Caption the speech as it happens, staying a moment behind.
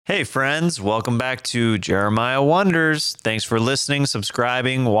Hey friends, welcome back to Jeremiah Wonders. Thanks for listening,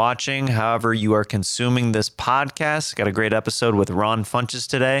 subscribing, watching, however you are consuming this podcast. Got a great episode with Ron Funches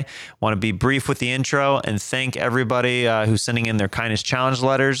today. Want to be brief with the intro and thank everybody who's sending in their kindness challenge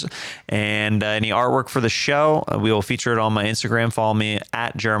letters and any artwork for the show. We will feature it on my Instagram. Follow me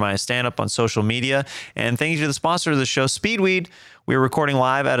at Jeremiah Standup on social media. And thank you to the sponsor of the show, Speedweed. We're recording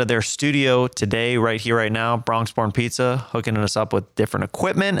live out of their studio today, right here, right now. Bronx Born Pizza, hooking us up with different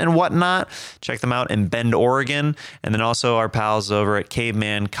equipment and whatnot. Check them out in Bend, Oregon. And then also our pals over at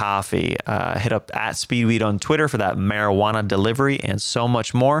Caveman Coffee. Hit up at Speedweed on Twitter for that marijuana delivery and so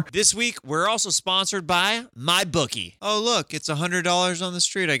much more. This week, we're also sponsored by MyBookie. Oh, look, it's $100 on the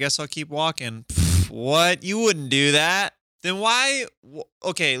street. I guess I'll keep walking. Pfft, what? You wouldn't do that. Then why?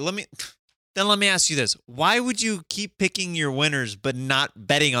 Okay, let me ask you this. Why would you keep picking your winners but not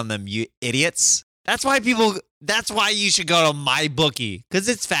betting on them, you idiots? That's why you should go to MyBookie, because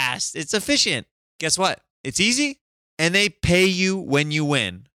it's fast, it's efficient. Guess what? It's easy, and they pay you when you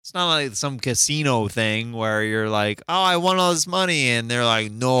win. It's not like some casino thing where you're like, oh, I won all this money, and they're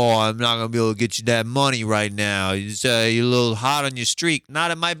like, no, I'm not going to be able to get you that money right now. You're a little hot on your streak.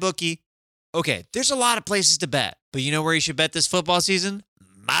 Not at MyBookie. Okay, there's a lot of places to bet, but you know where you should bet this football season?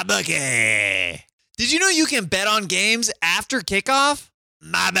 MyBookie. Did you know you can bet on games after kickoff?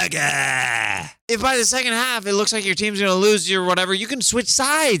 MyBookie. If by the second half it looks like your team's going to lose or whatever, you can switch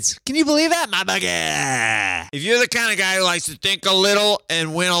sides. Can you believe that? MyBookie. If you're the kind of guy who likes to think a little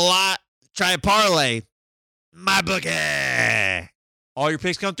and win a lot, try a parlay. MyBookie. All your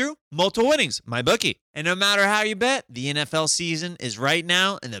picks come through, multiple winnings. MyBookie. And no matter how you bet, the NFL season is right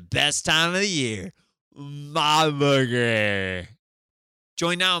now and the best time of the year. MyBookie.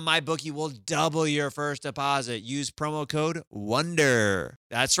 Join now and MyBookie will double your first deposit. Use promo code WONDER.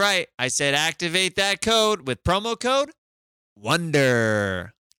 That's right. I said activate that code with promo code WONDER.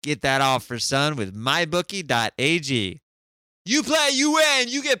 Get that offer, son, with MyBookie.ag. You play, you win,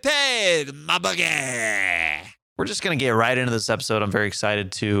 you get paid. MyBookie. We're just going to get right into this episode. I'm very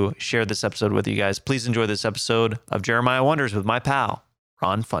excited to share this episode with you guys. Please enjoy this episode of Jeremiah Wonders with my pal,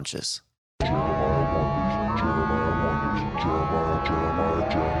 Ron Funches.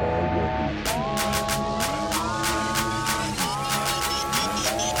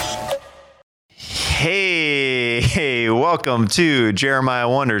 Hey, welcome to Jeremiah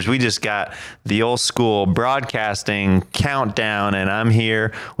Wonders. We just got the old school broadcasting countdown, and I'm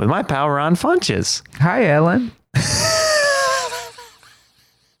here with my pal, Ron Funches. Hi, Ellen.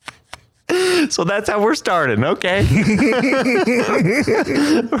 So that's how we're starting, okay?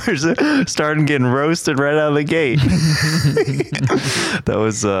 We're starting getting roasted right out of the gate. That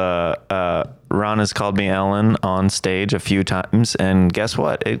was, Ron has called me Ellen on stage a few times, and guess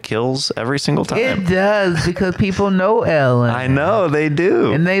what? It kills every single time. It does, because people know Ellen. I know, they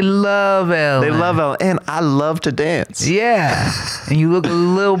do. And they love Ellen. They love Ellen, and I love to dance. Yeah. And you look a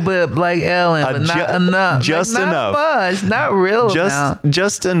little bit like Ellen, but not enough. Just like, enough. Not much. Not real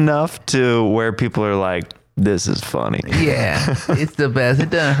just enough to where people are like, this is funny. Yeah, it's the best. It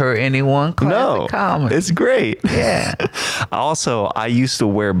doesn't hurt anyone. Classic comedy. It's great. Yeah. Also, I used to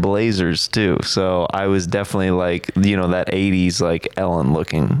wear blazers too, so I was definitely like, you know, that 80s like Ellen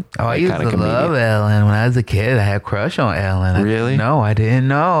looking. Oh, I used to love Ellen. When I was a kid, I had a crush on Ellen. Really? No, I didn't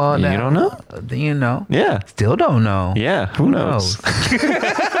know. You don't know? You know? Yeah. Still don't know. Yeah, who knows?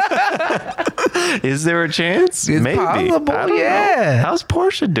 Is there a chance? It's maybe. possible, I don't know. How's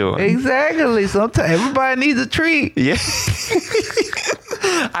Portia doing? Exactly. Sometimes everybody needs a treat. Yeah.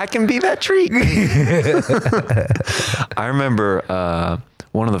 I can be that treat. I remember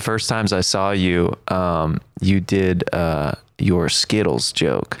one of the first times I saw you, you did your Skittles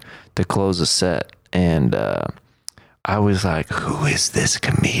joke to close a set. And I was like, who is this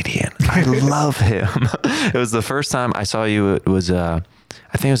comedian? I love him. It was the first time I saw you. It was,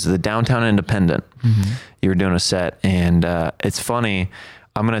 I think it was the Downtown Independent. Mm-hmm. You were doing a set. And it's funny.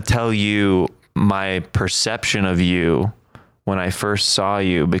 I'm going to tell you my perception of you when I first saw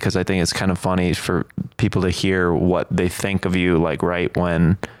you, because I think it's kind of funny for people to hear what they think of you, like right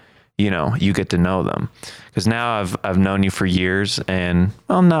when, you know, you get to know them. Because now I've known you for years, and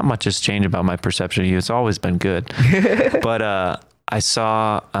well, not much has changed about my perception of you. It's always been good. But I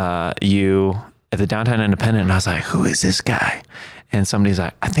saw you at the Downtown Independent, and I was like, who is this guy? And somebody's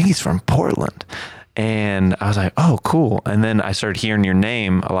like, I think he's from Portland. And I was like, oh, cool. And then I started hearing your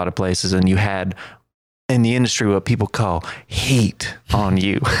name a lot of places, and you had in the industry what people call heat on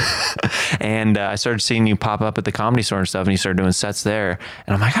you. And I started seeing you pop up at the Comedy Store and stuff, and you started doing sets there.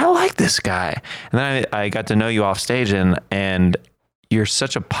 And I'm like, I like this guy. And then I got to know you off stage, and you're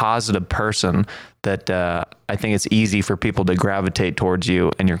such a positive person that I think it's easy for people to gravitate towards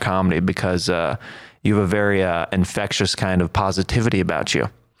you and your comedy because you have a very infectious kind of positivity about you.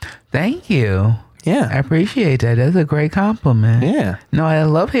 Thank you. Yeah. I appreciate that. That's a great compliment. Yeah. No, I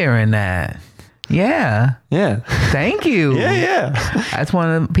love hearing that. Yeah. Yeah. Thank you. Yeah. That's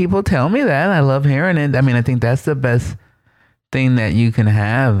when people tell me that. I love hearing it. I mean, I think that's the best thing that you can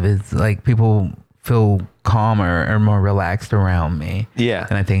have is like people feel calmer or more relaxed around me. Yeah.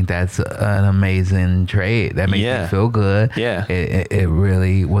 And I think that's an amazing trait that makes me feel good. Yeah. It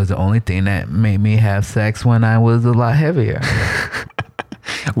really was the only thing that made me have sex when I was a lot heavier.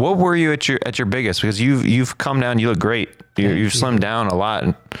 What were you at your biggest? Because you've come down. You look great. You've slimmed down a lot.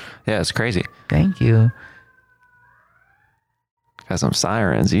 And yeah, it's crazy. Thank you. Got some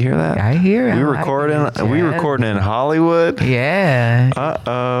sirens. You hear that? I hear it. We recording in Hollywood. Yeah.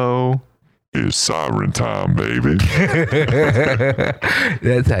 Uh-oh. It's siren time, baby.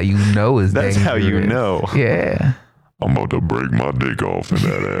 That's how you know it's That's dangerous. how you know. Yeah. I'm about to break my dick off in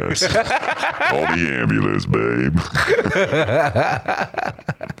that ass. Call the ambulance, babe.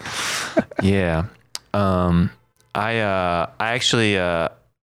 Yeah. I actually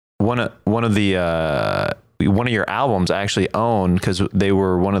one of your albums I actually own because they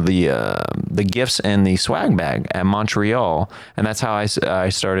were one of the gifts in the swag bag at Montreal, and that's how I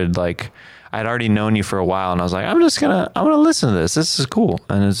started. Like, I'd already known you for a while, and I was like, I'm gonna listen to this. This is cool,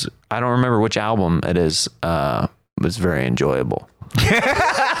 and I don't remember which album it is. It's very enjoyable.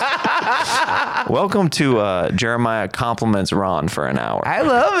 Welcome to Jeremiah compliments Ron for an hour. I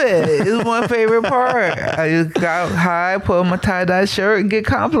love it. It's my favorite part. I just got high, put on my tie-dye shirt, and get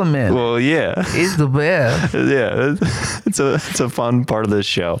complimented. Well, yeah, It's the best. yeah, it's a fun part of this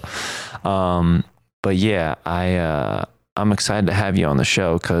show. But yeah, I'm excited to have you on the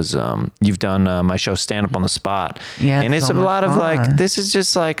show because you've done my show Stand Up on the Spot. Yeah, and it's so a lot of fun. like, this is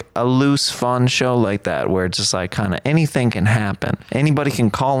just like a loose, fun show like that where it's just like kind of anything can happen. Anybody can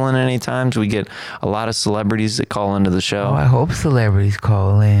call in anytime. So we get a lot of celebrities that call into the show. Oh, I hope celebrities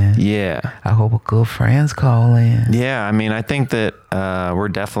call in. Yeah. I hope good friends call in. Yeah. I mean, I think that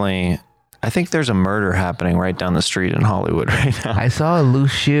I think there's a murder happening right down the street in Hollywood right now. I saw a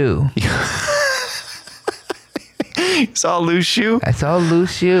loose shoe. Saw a loose shoe? I saw a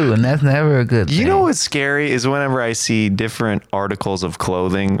loose shoe, and that's never a good thing. You know what's scary is whenever I see different articles of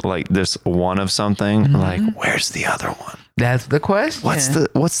clothing, like this one of something, like, where's the other one? That's the question.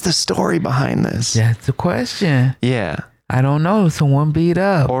 What's the story behind this? That's the question. Yeah. I don't know. Someone beat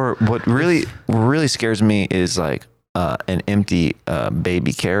up. Or what really scares me is like an empty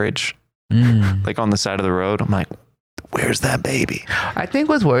baby carriage, like on the side of the road. I'm like, where's that baby? I think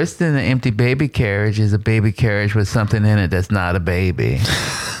what's worse than an empty baby carriage is a baby carriage with something in it that's not a baby.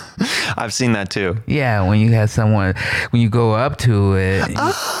 I've seen that too. Yeah, when you go up to it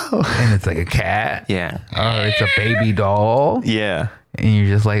and it's like a cat. Yeah. Or it's a baby doll. Yeah. And you're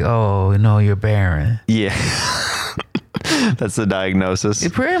just like, oh, no, you're barren. Yeah. That's the diagnosis.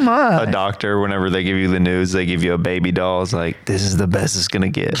 Pretty much. A doctor, whenever they give you the news, they give you a baby doll. It's like, this is the best it's going to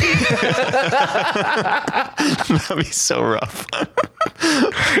get. That'd be so rough.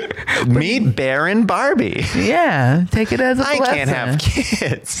 Meet barren Barbie. Yeah, take it as a blessing. I can't have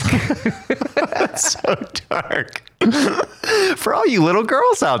kids. That's so dark. For all you little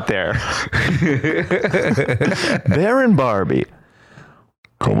girls out there. Barren Barbie.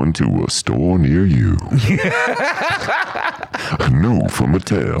 Coming to a store near you. New from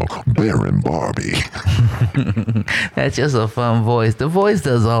Mattel, Baron Barbie. That's just a fun voice. The voice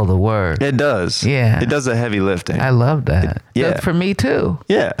does all the work. It does. Yeah. It does the heavy lifting. I love that. Yeah. That's for me too.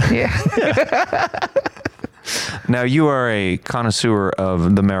 Yeah. Yeah. Now, you are a connoisseur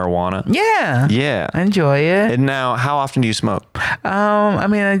of the marijuana. Yeah. Yeah. I enjoy it. And now, how often do you smoke? I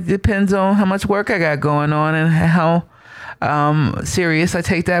mean, it depends on how much work I got going on and how serious I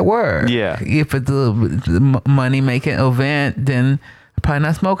take that work. Yeah. If it's a money making event, then I'm probably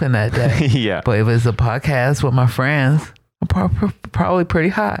not smoking that day. Yeah. But if it's a podcast with my friends, I'm probably pretty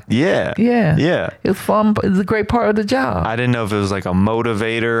hot. Yeah. Yeah. Yeah. It's fun. But it's a great part of the job. I didn't know if it was like a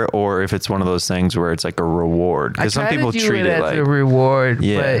motivator or if it's one of those things where it's like a reward. Because some people treat it as like a reward.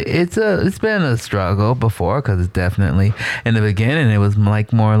 Yeah. But it's been a struggle before because it's definitely in the beginning it was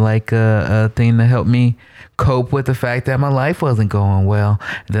like more like a thing to help me cope with the fact that my life wasn't going well.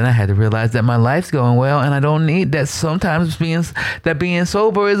 And then I had to realize that my life's going well and I don't need that. Sometimes being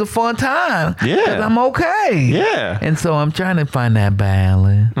sober is a fun time. Yeah. 'Cause I'm okay. Yeah. And so I'm trying to find that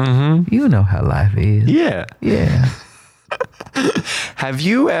balance. Mm-hmm. You know how life is. Yeah. Yeah. Have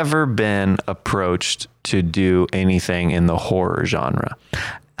you ever been approached to do anything in the horror genre?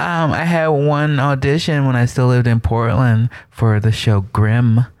 I had one audition when I still lived in Portland for the show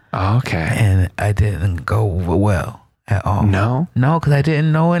Grimm, Okay. and I didn't go well at all. No? No, because I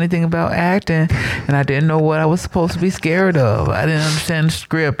didn't know anything about acting, and I didn't know what I was supposed to be scared of. I didn't understand the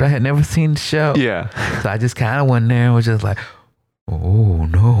script. I had never seen the show. Yeah. So I just kind of went there and was just like, oh,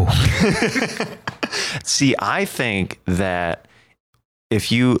 no. See, I think that if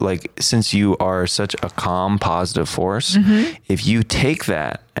you since you are such a calm, positive force, if you take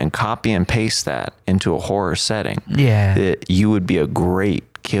that and copy and paste that into a horror setting, Yeah. that you would be a great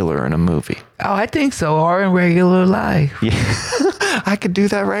killer in a movie. Oh, I think so. Or in regular life. Yeah. I could do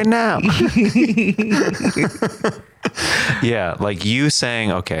that right now. Yeah. Like you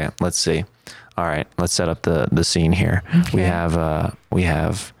saying, okay, let's see. All right, let's set up the scene here. Okay. We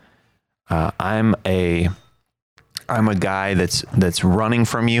have I'm a guy that's running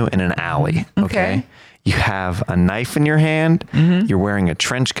from you in an alley. Okay. You have a knife in your hand. You're wearing a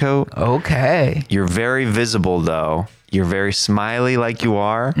trench coat. Okay. You're very visible though. You're very smiley like you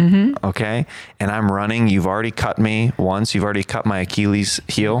are. Okay. And I'm running. You've already cut me once. You've already cut my Achilles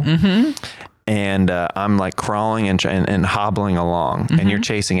heel. And I'm like crawling and hobbling along, and you're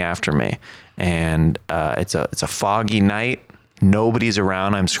chasing after me. And it's a foggy night. Nobody's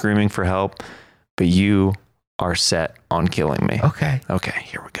around. I'm screaming for help, but you are set on killing me. Okay. Okay,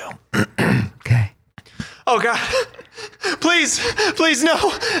 here we go. Okay. Oh God, please, no.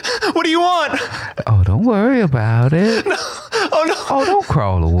 What do you want? Oh, don't worry about it. Oh no. Oh, don't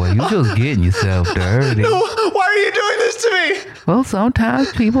crawl away. You're just getting yourself dirty. Why are you doing this to me? Well,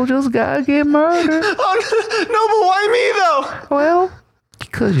 sometimes people just gotta get murdered. Oh no, but why me though? Well,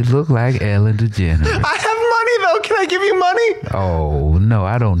 because you look like Ellen DeGeneres. I have money though. Can I give you money? Oh, no,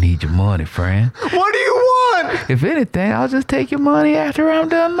 I don't need your money, friend. What do you want? If anything, I'll just take your money after I'm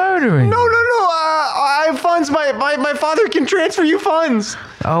done murdering. No. I have funds. My father can transfer you funds.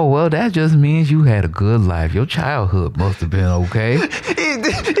 Oh, well, that just means you had a good life. Your childhood must have been okay.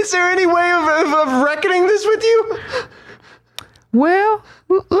 Is there any way of reckoning this with you? Well,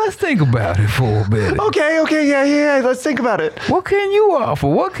 let's think about it for a bit. Okay, yeah. Let's think about it. What can you offer?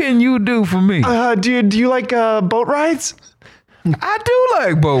 What can you do for me? Do you like boat rides? I do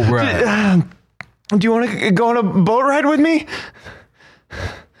like boat rides. Do you want to go on a boat ride with me?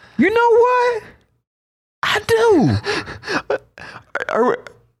 You know what? I do.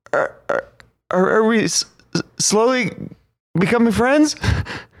 Are we slowly becoming friends?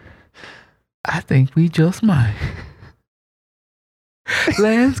 I think we just might.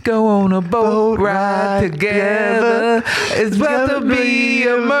 Let's go on a boat ride together. It's about to be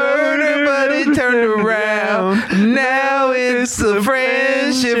a murder, but it turned around. Now it's a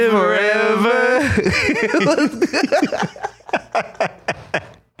friendship forever.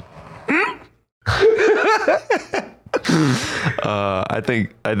 I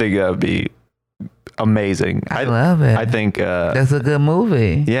think that would be amazing. I love it. I think That's a good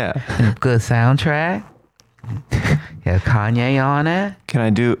movie. yeah. Good soundtrack. Yeah, Kanye on it. Can I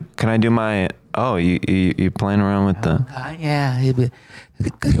do my you playing around with the Yeah, he'd be.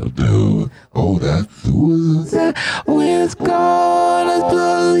 Oh, that's We're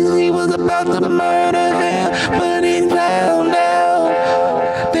gonna he was about to murder him, but he found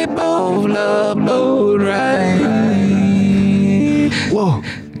out they both love boat ride. Whoa,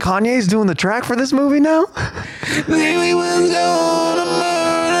 Kanye's doing the track for this movie now? We was gonna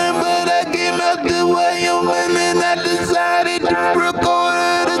murder, but I came out the way and I decided to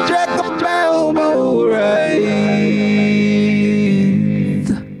record the track about boat rides.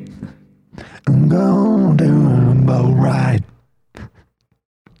 I'm gonna do a boat ride.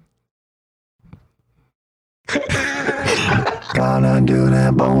 Gonna do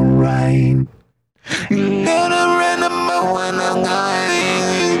that boat ride. Gonna run a boat and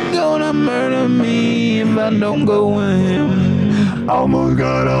I'm gonna murder me if I don't go with him. almost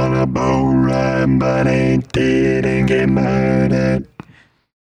got on a boat ride, but ain't didn't get murdered.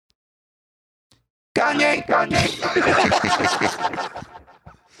 Kanye.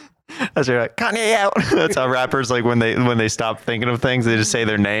 That's right. Kanye out. That's how rappers like when they stop thinking of things, they just say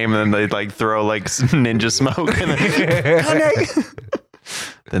their name and then they like throw like ninja smoke and then Kanye.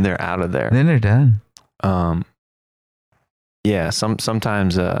 Then they're out of there. Then they're done. Yeah.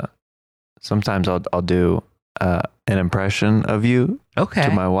 Sometimes I'll do an impression of you Okay.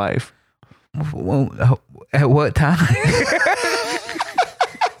 to my wife. Well, at what time?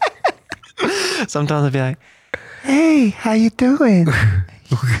 Sometimes I'll be like, "Hey, how you doing?"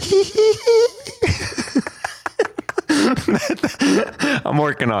 I'm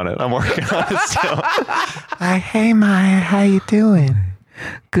working on it still. Hey Maya, how you doing?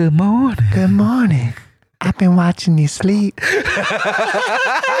 Good morning. Good morning. I've been watching you sleep.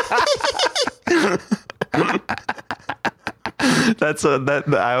 That's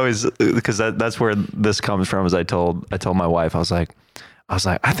I always, because that's where this comes from. Is I told my wife, I was like,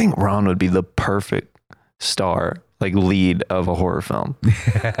 I think Ron would be the perfect star, like lead of a horror film,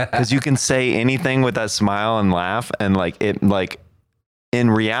 because you can say anything with that smile and laugh, and like it, like in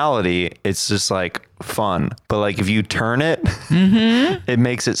reality, it's just like fun. But like if you turn it, it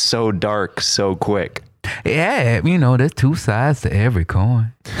makes it so dark so quick. Yeah, you know, there's two sides to every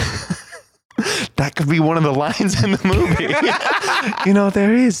coin. That could be one of the lines in the movie. You know,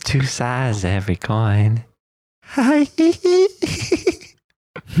 there is two sides to every coin. I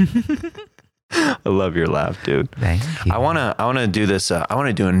love your laugh, dude. Thank you. I wanna do this. I want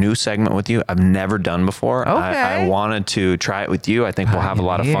to do a new segment with you. I've never done before. Okay. I wanted to try it with you. I think we'll have a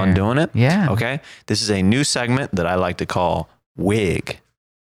lot of fun doing it. Yeah. Okay. This is a new segment that I like to call Wig.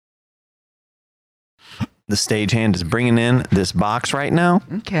 The stagehand is bringing in this box right now.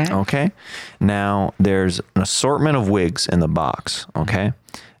 Okay. Okay. Now there's an assortment of wigs in the box. Okay.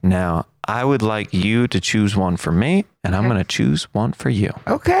 Now I would like you to choose one for me, and I'm going to choose one for you.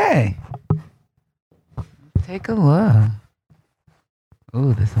 Okay. Take a look.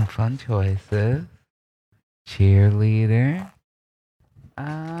 Ooh, there's some fun choices. Cheerleader.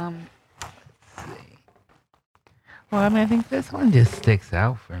 Let's see. Well, I mean, I think this one just sticks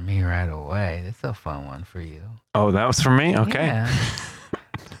out for me right away. It's a fun one for you. Oh, that was for me? Okay. Yeah.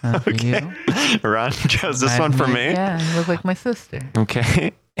 Not for you. Ron chose this one for me. Yeah, you look like my sister.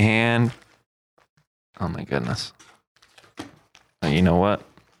 Okay. And, oh my goodness. You know what?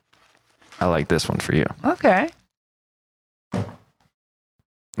 I like this one for you. Okay.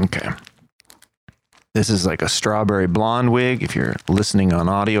 Okay. This is like a strawberry blonde wig. If you're listening on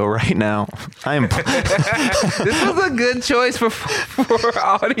audio right now, I am. This was a good choice for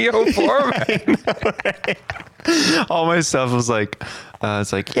audio format. All my stuff was like,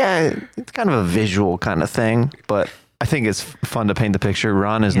 it's like, yeah, it's kind of a visual kind of thing, but I think it's fun to paint the picture.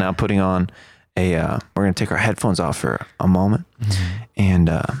 Ron is now putting on we're going to take our headphones off for a moment. And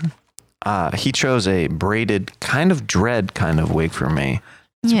he chose a braided kind of dread kind of wig for me.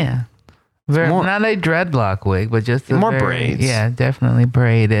 Yeah. Not a dreadlock wig, but just more braids. Yeah, definitely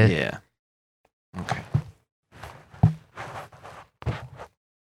braided. Yeah. Okay.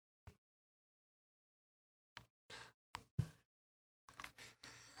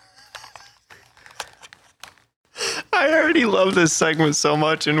 I already love this segment so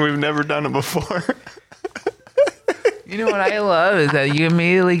much, and we've never done it before. You know what I love is that you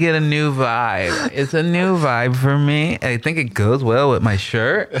immediately get a new vibe. It's a new vibe for me. I think it goes well with my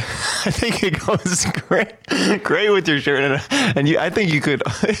shirt. I think it goes great with your shirt, and I think you could.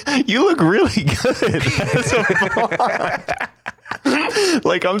 You look really good as a blonde.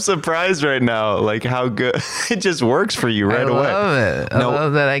 Like, I'm surprised right now, like how good it just works for you right away. I love it. I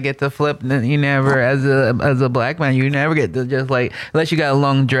love that I get to flip. You never, as a black man, you never get to just like, unless you got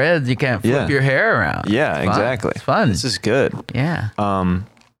long dreads, you can't flip your hair around. Yeah, exactly. It's fun. This is good. Yeah.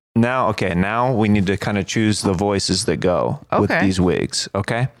 Now we need to kind of choose the voices that go with these wigs.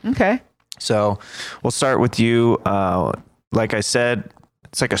 Okay. Okay. So we'll start with you. Like I said,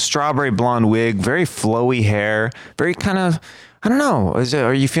 it's like a strawberry blonde wig, very flowy hair, very kind of, I don't know.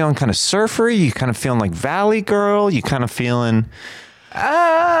 Are you feeling kind of surfery? You kind of feeling like Valley Girl? You kind of feeling?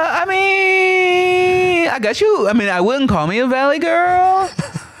 I mean, I got you. I mean, I wouldn't call me a Valley Girl.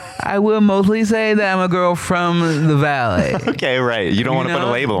 I will mostly say that I'm a girl from the Valley. Okay, right. You don't want to put a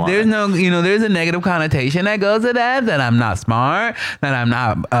label on there's it. No, there's a negative connotation that goes to that I'm not smart, that I'm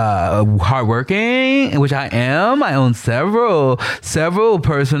not hardworking, which I am. I own several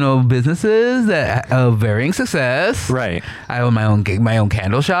personal businesses that of varying success. Right. I own my own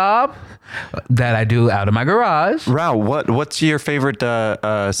candle shop that I do out of my garage. Wow, what's your favorite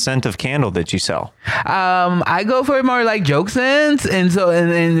scent of candle that you sell? I go for more like joke scents, and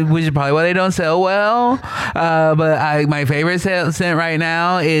which is probably why they don't sell well. But my favorite scent right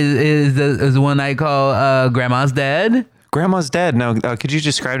now is the one I call Grandma's Dead. Grandma's Dead. Now, could you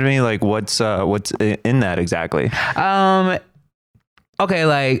describe to me like what's in that exactly? Okay,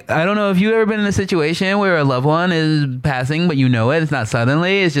 like, I don't know if you've ever been in a situation where a loved one is passing, but you know it. It's not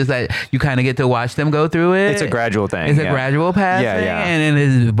suddenly. It's just that you kind of get to watch them go through it. It's a gradual thing. It's a gradual passing. Yeah. And it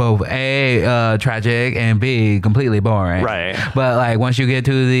is both A, tragic, and B, completely boring. Right. But, like, once you get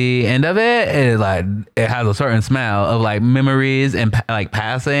to the end of it, it has a certain smell of, like, memories and, like,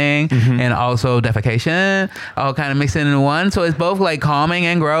 passing and also defecation all kind of mixed into one. So it's both, like, calming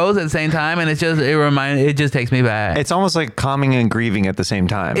and gross at the same time. And it just takes me back. It's almost like calming and grieving at the same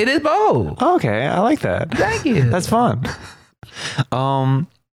time. It is both. Okay, I like that. Thank you. That's fun.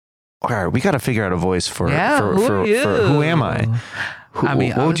 all right, we got to figure out a voice for who are you? for who am I? I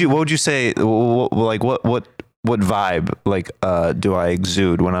mean, what would you say? Like what vibe do I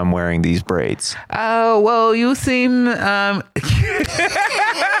exude when I'm wearing these braids? Oh, well, you seem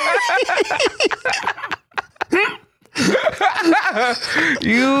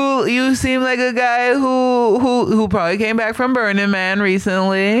you seem like a guy who probably came back from Burning Man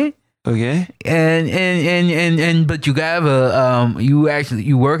recently. Okay. And but you have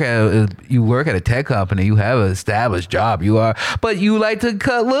you work at a tech company. You have an established job. But you like to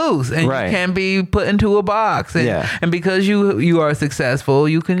cut loose, and right. You can't be put into a box. And, and because you are successful,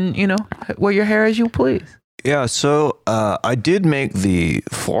 you can wear your hair as you please. Yeah, so I did make the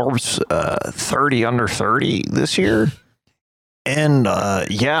Forbes 30 under 30 this year. And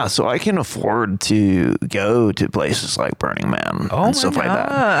so I can afford to go to places like Burning Man and stuff like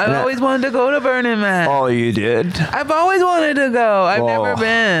that. I've always wanted to go to Burning Man. Oh, you did? I've always wanted to go. I've never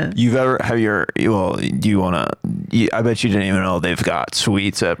been. Do you want to? I bet you didn't even know they've got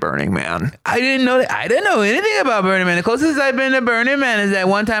suites at Burning Man. I didn't know anything about Burning Man. The closest I've been to Burning Man is that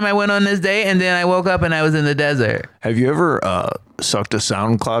one time I went on this date, and then I woke up and I was in the desert. Have you ever sucked a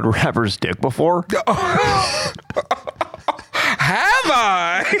SoundCloud rapper's dick before? Have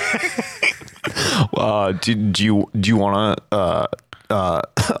I? Do you want to?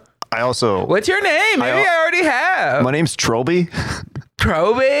 I also. What's your name? Maybe I already have. My name's Trolby.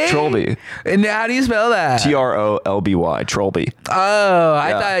 Trolby? Trolby. And how do you spell that? Trolby. Trolby. Oh,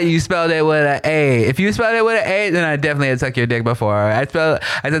 I thought you spelled it with an A. If you spelled it with an A, then I definitely had sucked your dick before. I said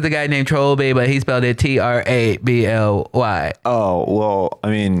the guy named Trolby, but he spelled it Trably. Oh, well, I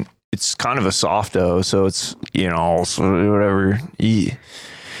mean, it's kind of a soft O, so it's, so whatever.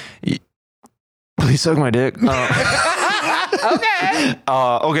 Please suck my dick. Okay.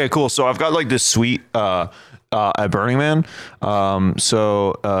 Okay, cool. So I've got like this suite at Burning Man.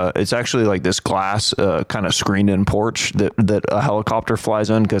 So it's actually like this glass kind of screened in porch that a helicopter flies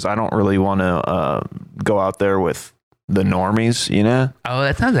in, because I don't really want to go out there with the normies, Oh,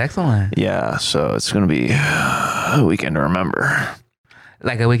 that sounds excellent. Yeah, so it's going to be a weekend to remember.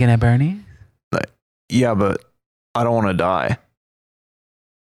 Like a weekend at Bernie's? Yeah, but I don't want to die.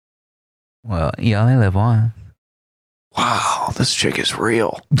 Well, you only live once. Wow, this chick is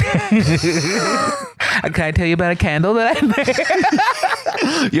real. Can I tell you about a candle that I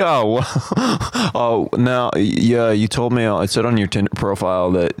made? Yeah, well, you told me, it said on your Tinder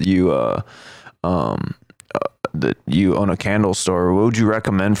profile that you own a candle store. What would you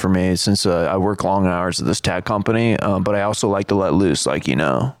recommend for me, since I work long hours at this tech company, but I also like to let loose,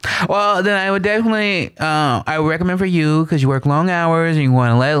 Well, then I would definitely, I would recommend for you, because you work long hours and you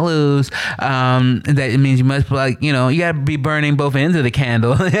want to let loose. That means you must, you got to be burning both ends of the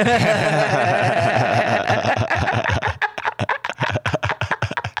candle.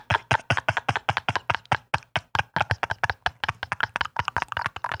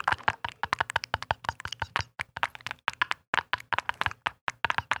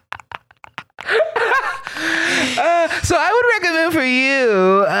 So I would recommend for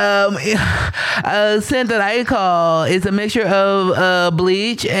you a scent that I call, it's a mixture of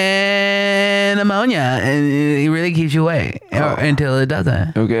bleach and ammonia, and it really keeps you awake until it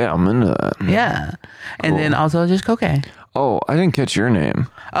doesn't. Okay, I'm into that. Yeah. And then also just cocaine. Oh, I didn't catch your name.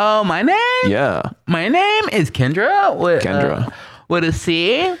 Oh, my name? Yeah. My name is Kendra with a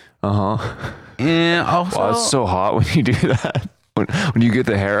C. Uh-huh. And also... Wow, it's so hot when you do that. When you get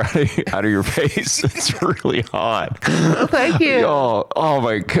the hair out of your face, it's really hot. Oh, thank you. Oh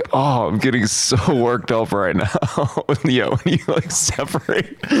my God. Oh, I'm getting so worked up right now. When you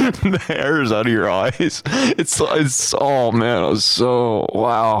separate the hairs out of your eyes, it's oh man, it was so,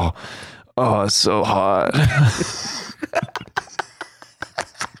 wow. Oh, it's so hot.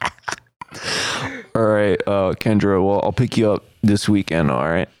 All right, Kendra, well, I'll pick you up this weekend, all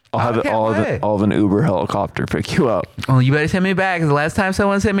right? I'll have an Uber helicopter pick you up. Oh, you better send me back. 'Cause the last time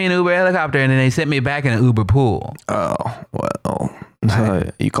someone sent me an Uber helicopter, and then they sent me back in an Uber pool. Oh, well,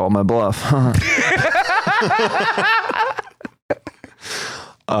 you called my bluff.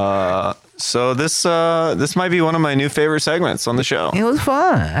 So this might be one of my new favorite segments on the show. It was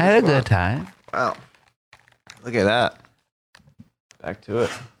fun. I had a good time. Wow. Look at that. Back to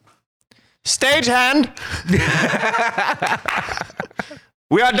it. Stagehand!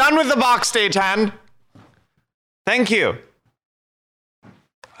 We are done with the box, stagehand. Thank you.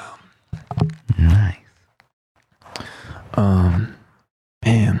 Nice.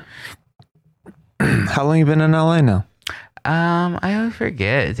 Man. How long you been in LA now? I always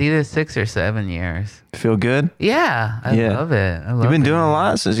forget. It's either 6 or 7 years. Feel good? Yeah, I love it. I love You've been it. doing a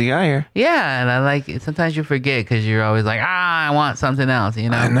lot since you got here. Yeah, and I like it. Sometimes you forget because you're always like, I want something else, you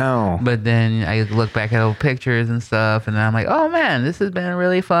know? I know. But then I look back at old pictures and stuff, and I'm like, oh man, this has been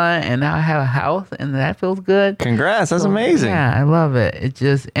really fun. And now I have a house, and that feels good. Congrats. That's amazing. Yeah, I love it. It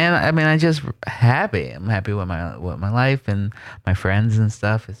just, and I mean, I'm just happy. I'm happy with my life and my friends and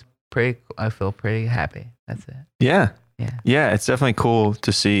stuff. It's pretty, I feel pretty happy. That's it. Yeah. Yeah. Yeah, it's definitely cool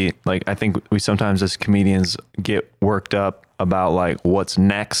to see. Like, I think we sometimes as comedians get worked up about like what's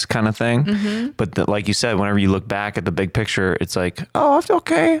next kind of thing. Mm-hmm. But like you said, whenever you look back at the big picture, it's like, oh, I feel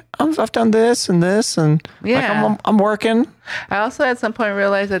okay. I've done this and this, and Yeah. like I'm working. I also at some point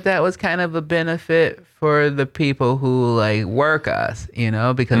realized that was kind of a benefit for the people who like work us, you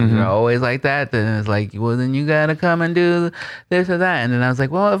know, because we're always like that. Then it's like, well, then you gotta come and do this or that. And then I was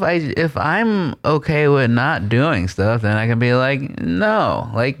like, well, if I'm okay with not doing stuff, then I can be like, no,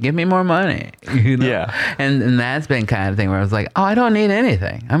 like give me more money, you know? Yeah. And that's been kind of thing where I was like, oh, I don't need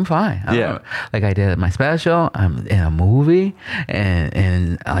anything. I'm fine. Like I did my special. I'm in a movie,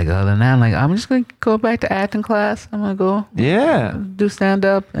 and like other than that, like I'm just gonna go back to acting class. I'm gonna go. Yeah. Do stand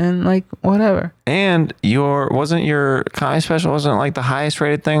up and like whatever. And wasn't your comedy special wasn't like the highest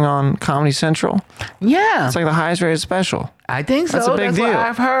rated thing on Comedy Central? Yeah. It's like the highest rated special. I think so. That's a big deal. What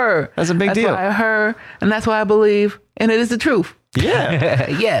I've heard. That's a big deal. That's what I've heard. And that's why I believe. And it is the truth. Yeah.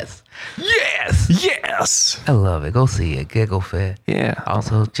 Yes. Yes. Yes. I love it. Go see it. Giggle Fit. Yeah.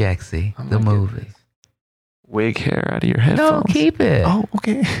 Also Jaxie, the my movie. goodness. Wig hair out of your headphones. No, keep it. Oh,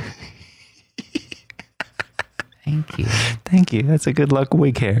 okay. Thank you. Thank you. That's a good luck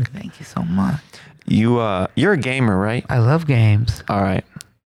wig hair. Thank you so much. You're a gamer, right? I love games. All right.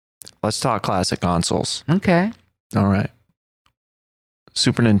 Let's talk classic consoles. Okay. All right.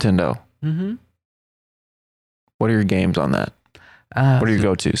 Super Nintendo. Mm-hmm. What are your games on that? What are your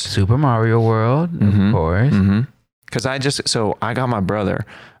go-tos? Super Mario World, of course. Because I got my brother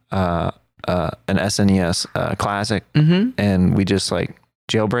an SNES Classic, and we just like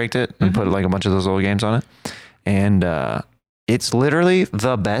jailbreaked it and put like a bunch of those old games on it. And it's literally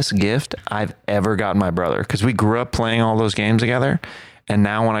the best gift I've ever gotten my brother, because we grew up playing all those games together. And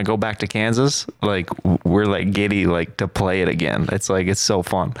now when I go back to Kansas, like we're like giddy, like to play it again. It's like, it's so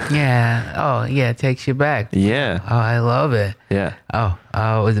fun. Yeah. Oh, yeah. It takes you back. Yeah. Oh, I love it. Yeah.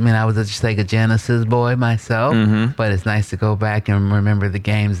 I was a Sega Genesis boy myself, but it's nice to go back and remember the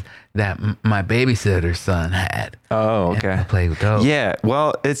games that my babysitter's son had. Oh, okay. And play with those. Yeah.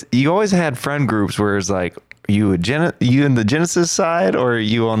 Well, you always had friend groups where it's like, you in the Genesis side or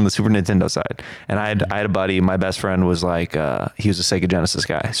you on the Super Nintendo side? And I had a buddy, my best friend was like, he was a Sega Genesis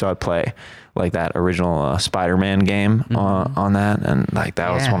guy. So I'd play like that original Spider-Man game on that. And like,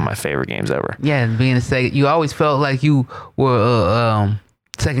 that was one of my favorite games ever. Yeah. And being a Sega, you always felt like you were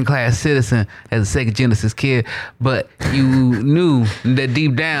second class citizen as a Sega Genesis kid, but you knew that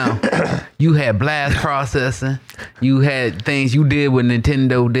deep down you had blast processing. You had things you did what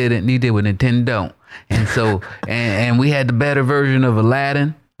Nintendo didn't. You did what Nintendo don't. And so, and we had the better version of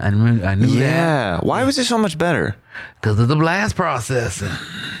Aladdin. I knew that. Yeah. Why was it so much better? Because of the blast processing.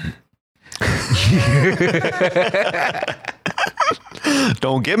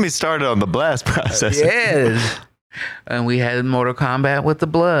 Don't get me started on the blast process. Yes. And we had Mortal Kombat with the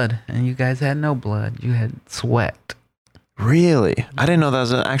blood. And you guys had no blood. You had sweat. Really? I didn't know that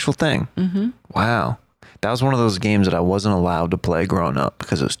was an actual thing. Wow. That was one of those games that I wasn't allowed to play growing up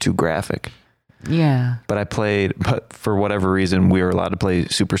because it was too graphic. Yeah. But for whatever reason, we were allowed to play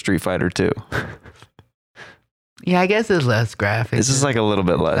Super Street Fighter 2. Yeah, I guess it's less graphic. This is like a little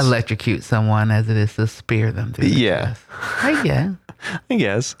bit less. Electrocute someone as it is to spear them through the chest. I guess. I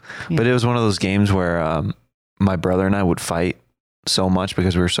guess. Yeah. But it was one of those games where my brother and I would fight so much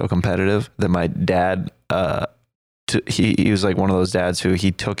because we were so competitive that my dad, he was like one of those dads who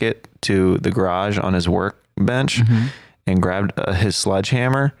he took it to the garage on his workbench and grabbed his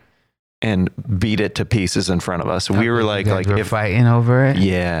sledgehammer and beat it to pieces in front of us. We were like if fighting over it.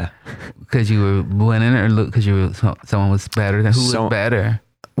 Yeah, because you were winning, or because someone was better than was better.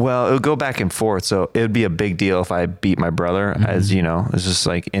 Well, it would go back and forth, so it would be a big deal if I beat my brother. As you know, it's just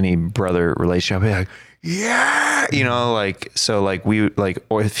like any brother relationship. I'd be like, yeah, you know, like so, like we like,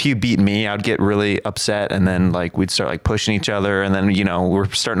 or if he beat me, I'd get really upset, and then like we'd start like pushing each other, and then we're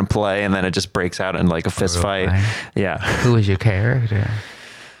starting to play, and then it just breaks out in like a fist fight. Yeah. Who was your character?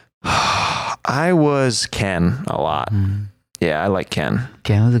 I was Ken a lot. Yeah, I like Ken.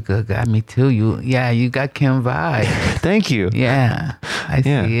 Ken was a good guy. Me too. You got Ken vibe. Thank you. Yeah, I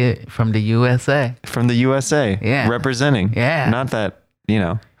see it from the USA. From the USA. Yeah, representing. Yeah, not that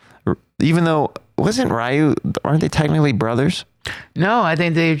even though wasn't Ryu? Aren't they technically brothers? No, I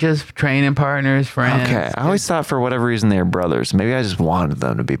think they're just training partners, friends. Okay, I always thought for whatever reason they were brothers. Maybe I just wanted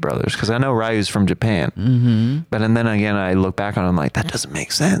them to be brothers because I know Ryu's from Japan. Mm-hmm. But and then again, I look back on it, I'm like, that doesn't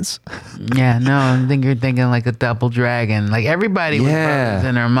make sense. Yeah, no, I think you're thinking like a double dragon. Like everybody was brothers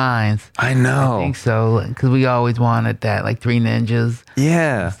in their minds. I know. I think so because we always wanted that, like Three Ninjas.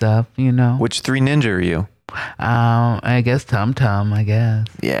 Yeah. Stuff, you know. Which Three Ninja are you? I guess Tum Tum. I guess.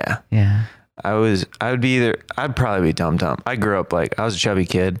 Yeah. Yeah. I'd probably be Tum Tum. I grew up like I was a chubby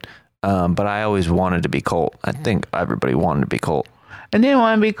kid, but I always wanted to be Colt. I think everybody wanted to be Colt. I didn't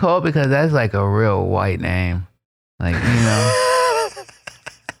want to be Colt because that's like a real white name, like you know.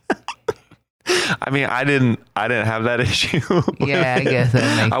 I mean, I didn't have that issue. Yeah, I guess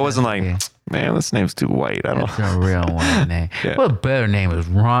that makes I wasn't sense. like, man, this name's too white. I don't. That's a real white name. Yeah. What better name is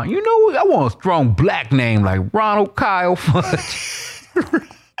Ron? You know what? I want a strong black name like Ronald Kyle Fudge.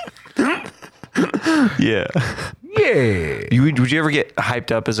 Yeah. Yeah. Would you ever get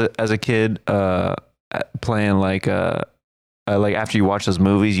hyped up as a kid playing like after you watch those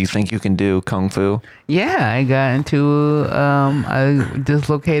movies, you think you can do kung fu? Yeah, I got into I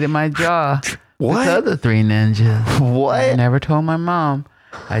dislocated my jaw. What? With the other Three Ninjas. What? I never told my mom.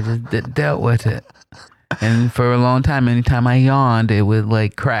 I just dealt with it. And for a long time, anytime I yawned, it would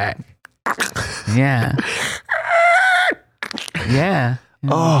like crack. Yeah. Yeah.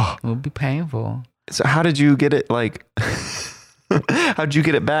 Oh. It would be painful. So how did you get it? Like, how'd you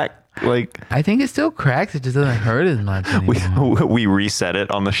get it back? Like, I think it still cracks. It just doesn't hurt as much anymore. we reset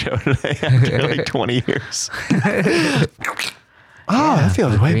it on the show today after like 20 years. Oh, that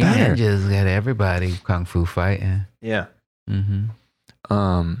feels way Three better. Ninjas got everybody kung fu fighting. Yeah. Mm-hmm.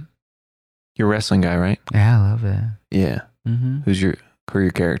 You're a wrestling guy, right? Yeah, I love it. Yeah. Mm-hmm. Who are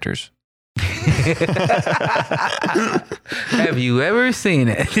your characters? Have you ever seen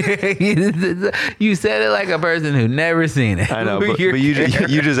it? You said it like a person who never seen it. I know, but you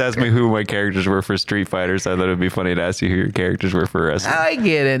just asked me who my characters were for Street Fighter, so I thought it'd be funny to ask you who your characters were for wrestling. I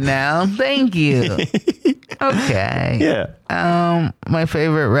get it now. Thank you. Okay. Yeah. My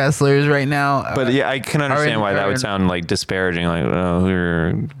favorite wrestlers right now. But yeah, I can understand why that would sound like disparaging. Like, oh, who are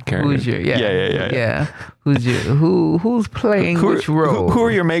your characters? Who's your Yeah. Who's playing which role? Who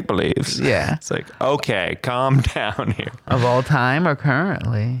are your make believes? Yeah. It's like, okay, calm down here. Of all time or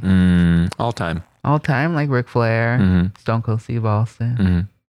currently? All time. All time, like Ric Flair, Stone Cold Steve Austin,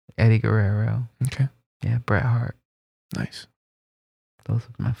 Eddie Guerrero. Okay. Yeah, Bret Hart. Nice. Those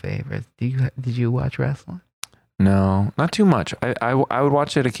are my favorites. Did you watch wrestling? No, not too much. I would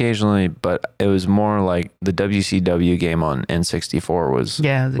watch it occasionally, but it was more like the WCW game on N64 was.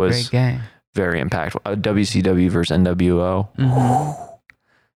 Yeah, it was a great game. Very impactful. WCW versus NWO.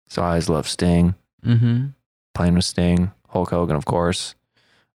 So I always loved Sting. Playing with Sting, Hulk Hogan, of course.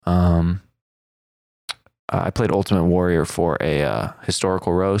 I played Ultimate Warrior for a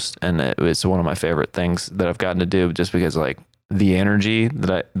historical roast, and it's one of my favorite things that I've gotten to do, just because like the energy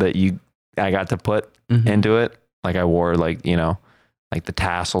that I got to put into it. Like I wore like the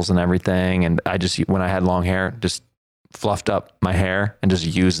tassels and everything, and I just, when I had long hair, just fluffed up my hair and just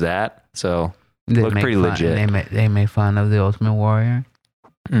used that. So it looked pretty legit. They made fun of the Ultimate Warrior.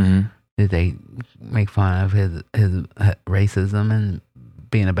 Did they make fun of his racism and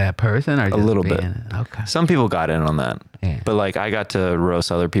being a bad person, or just a little bit? Okay. Some people got in on that, Yeah. but like I got to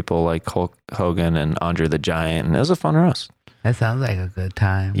roast other people like Hulk Hogan and Andre the Giant, and it was a fun roast. That sounds like a good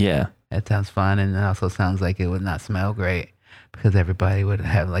time. Yeah. That sounds fun, and it also sounds like it would not smell great because everybody would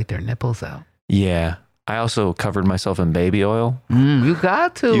have like their nipples out. Yeah. I also covered myself in baby oil. You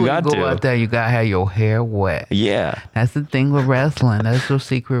got to. You got go to. out there. You got to have your hair wet. Yeah. That's the thing with wrestling. That's your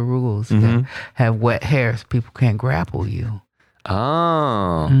secret rules. You gotta have wet hair so people can't grapple you.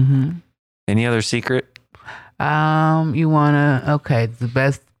 Oh. Any other secret? You want to, okay, the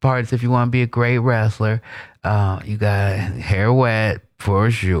best part is if you want to be a great wrestler, you got hair wet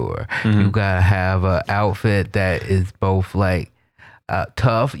for sure. You got to have an outfit that is both like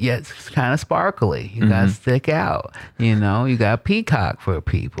tough yet kind of sparkly. You got to stick out. You got peacock for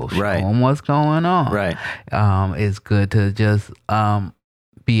people. Show them what's going on. Right. It's good to just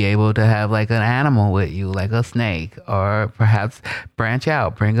be able to have like an animal with you, like a snake, or perhaps branch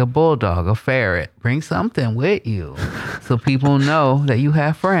out, bring a bulldog, a ferret, bring something with you so people know that you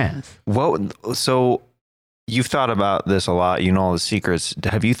have friends. So you've thought about this a lot. You know all the secrets.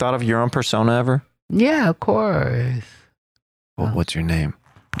 Have you thought of your own persona ever? Yeah, of course. Well, what's your name?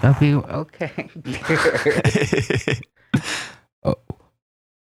 Okay.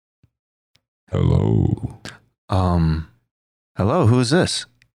 Hello. Hello, who's this?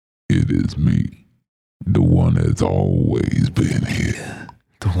 It is me. The one that's always been here.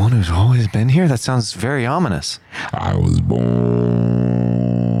 The The one who's always been here? That sounds very ominous. I was born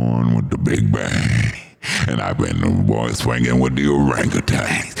with the Big Bang. And I've been the boy swinging with the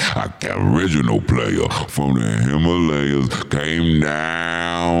orangutans. Original player from the Himalayas came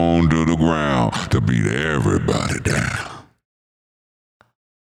down to the ground to beat everybody down.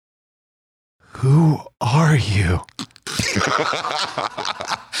 Who are you?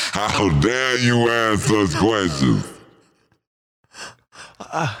 How dare you ask such questions?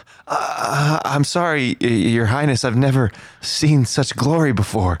 I'm sorry, Your Highness. I've never seen such glory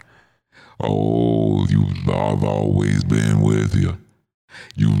before. Oh, I've always been with you.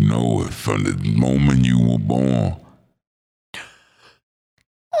 You know it from the moment you were born.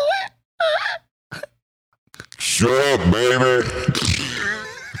 Shut up, baby.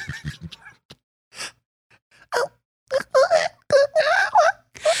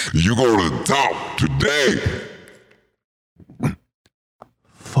 You're gonna talk today.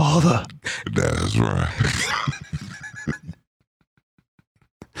 Father. That's right.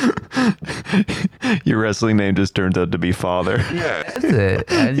 Your wrestling name just turns out to be Father. Yeah. That's it.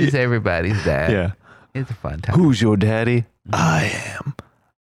 That's just everybody's dad. Yeah. It's a fun time. Who's your daddy? I am.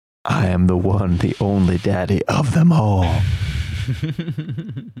 I am the one, the only daddy of them all.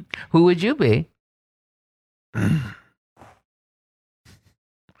 Who would you be?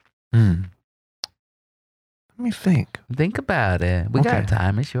 Let me think. Think about it. We got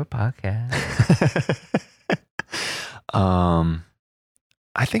time. It's your podcast.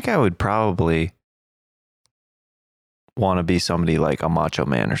 I think I would probably want to be somebody like a Macho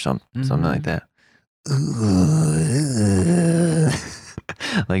Man or something like that.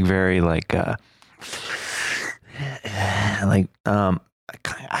 Like very like I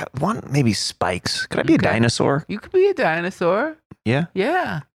want maybe spikes. Could I be a dinosaur? You could be a dinosaur. Yeah.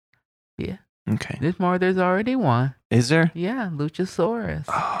 Yeah. Okay. There's already one. Is there? Yeah, Luchasaurus.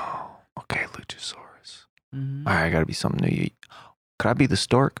 Oh, okay, Luchasaurus. Mm-hmm. All right, I gotta be something new. Could I be the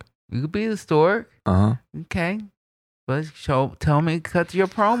stork? You could be the stork. Okay. But tell me, cut to your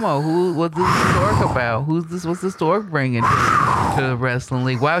promo. What's the stork about? What's the stork bringing to the wrestling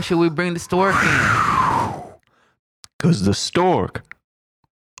league? Why should we bring the stork in? Because the stork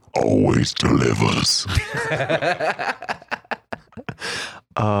always delivers.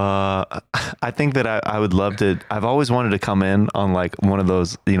 I think that I would love to. I've always wanted to come in on like one of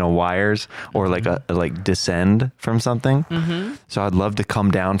those, wires or like like descend from something. Mm-hmm. So I'd love to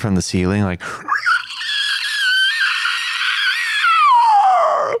come down from the ceiling, like,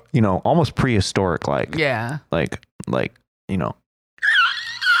 almost prehistoric, like, yeah, like.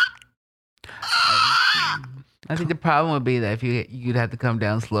 I think the problem would be that if you'd have to come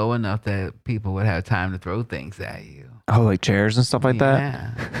down slow enough that people would have time to throw things at you. Oh, like chairs and stuff like that?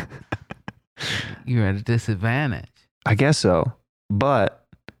 Yeah. You're at a disadvantage. I guess so. But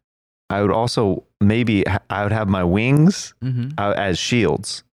I would also, I would have my wings as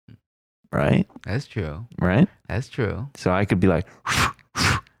shields. Right? That's true. Right? That's true. So I could be like...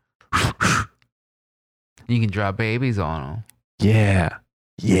 You can drop babies on them. Yeah.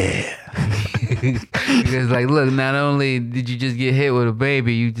 Because like, look, not only did you just get hit with a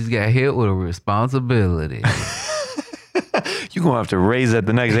baby, you just got hit with a responsibility. You're going to have to raise that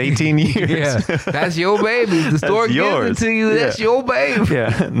the next 18 years. Yeah, that's your baby. The store gives it to you. That's your baby.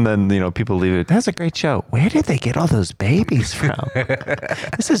 Yeah, and then, people leave it. That's a great show. Where did they get all those babies from?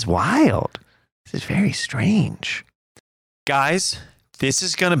 This is wild. This is very strange. Guys, this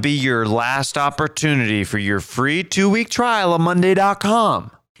is going to be your last opportunity for your free 2-week trial of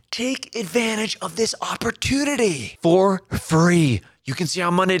Monday.com. Take advantage of this opportunity for free. You can see how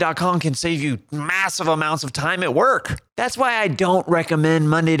Monday.com can save you massive amounts of time at work. That's why I don't recommend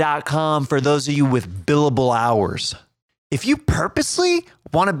Monday.com for those of you with billable hours. If you purposely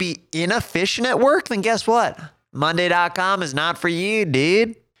want to be inefficient at work, then guess what? Monday.com is not for you,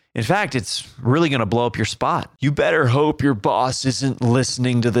 dude. In fact, it's really going to blow up your spot. You better hope your boss isn't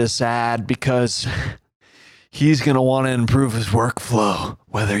listening to this ad because he's going to want to improve his workflow,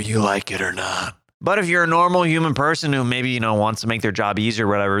 whether you like it or not. But if you're a normal human person who maybe, wants to make their job easier or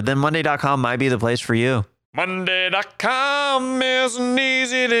whatever, then Monday.com might be the place for you. Monday.com is an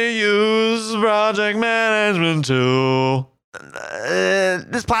easy to use project management tool.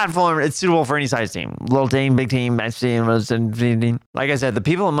 This platform, it's suitable for any size team. Little team, big team, max team. Like I said, the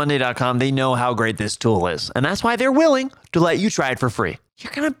people at Monday.com, they know how great this tool is. And that's why they're willing to let you try it for free.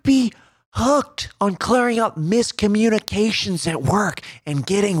 You're going to be hooked on clearing up miscommunications at work and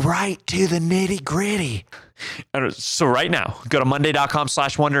getting right to the nitty gritty. So right now, go to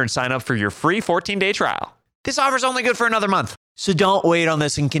monday.com/wonder and sign up for your free 14-day trial. This offer's only good for another month. So don't wait on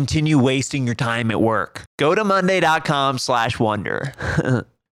this and continue wasting your time at work. Go to monday.com/wonder.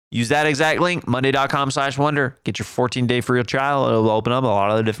 Use that exact link, monday.com/wonder. Get your 14-day free trial. It'll open up a lot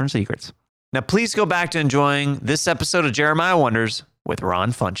of the different secrets. Now, please go back to enjoying this episode of Jeremiah Wonders with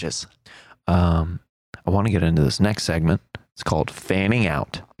Ron Funches. I want to get into this next segment. It's called Fanning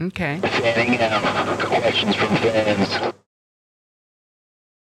Out. Okay. Fanning out. Questions from fans.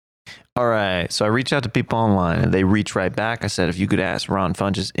 All right. So I reached out to people online and they reached right back. I said, if you could ask Ron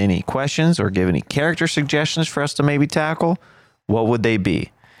Funches any questions or give any character suggestions for us to maybe tackle, what would they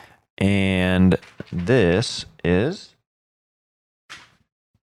be? And this is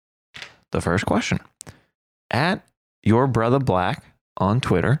the first question. At Your Brother Black on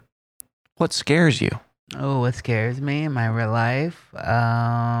Twitter, what scares you? Oh, what scares me in my real life?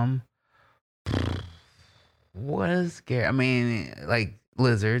 What is scary? I mean, like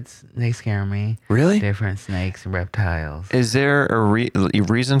lizards, they scare me. Really? Different snakes and reptiles. Is there a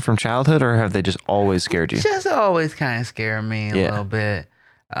reason from childhood, or have they just always scared you? Just always kind of scare me a little bit.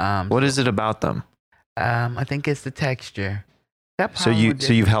 What is it about them? I think it's the texture. So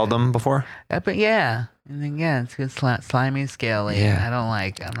you've held them before? But yeah. And then, yeah, it's good slimy, scaly. Yeah. I'm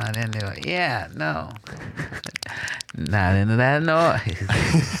not into it. Yeah, no. Not into that noise.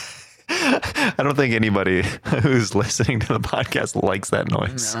 I don't think anybody who's listening to the podcast likes that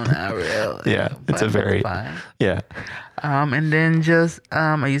noise. No, not really. Yeah, it's But a very, fine. yeah. And then just,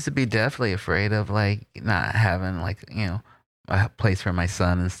 I used to be definitely afraid of like not having like, a place for my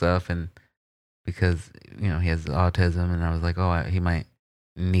son and stuff. And because, he has autism and I was like, he might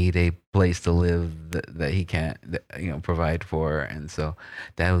need a place to live that he can't, provide for. And so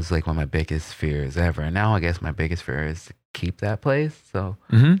that was like one of my biggest fears ever. And now I guess my biggest fear is to keep that place. So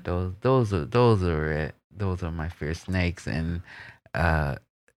those are it. Those are my fear: snakes and, dying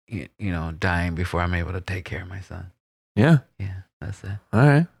before I'm able to take care of my son. Yeah. Yeah, that's it. All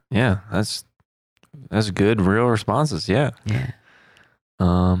right. Yeah, that's good, real responses. Yeah. Yeah.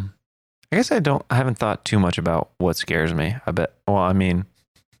 I guess I haven't thought too much about what scares me.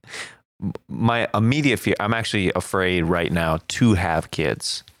 My immediate fear, I'm actually afraid right now to have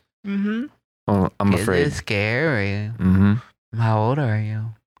kids. Mm-hmm. I'm afraid. It's scary. Mm-hmm. How old are you?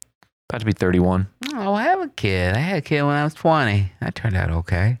 About to be 31. Oh, I have a kid. I had a kid when I was 20. That turned out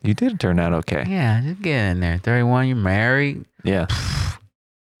okay. You did turn out okay. Yeah, just get in there. 31, you're married. Yeah.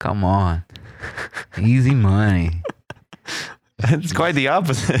 Come on. Easy money. It's quite the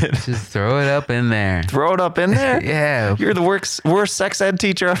opposite. Just throw it up in there. Throw it up in there? Yeah. You're the worst sex ed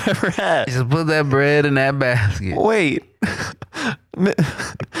teacher I've ever had. Just put that bread in that basket. Wait.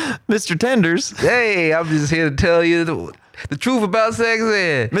 Mr. Tenders. Hey, I'm just here to tell you the truth about sex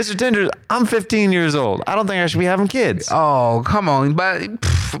ed. Mr. Tenders, I'm 15 years old. I don't think I should be having kids. Oh, come on. But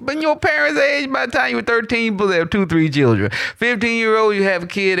your parents' age, by the time you were 13, you supposed to have 2-3 children. 15-year-old, you have a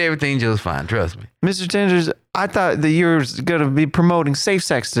kid, everything just fine. Trust me. Mr. Tenders, I thought that you were going to be promoting safe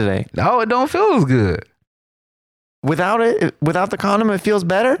sex today. No, it don't feel as good. Without the condom, it feels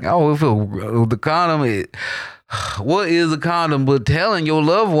better? Oh, the condom, what is a condom but telling your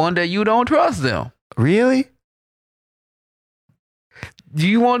loved one that you don't trust them? Really? Do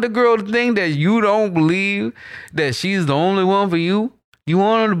you want the girl to think that you don't believe that she's the only one for you? You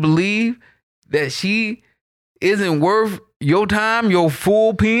want her to believe that she isn't worth your time, your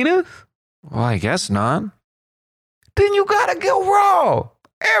full penis? Well, I guess not. Then you gotta go raw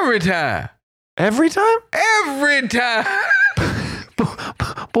every time. Every time? Every time.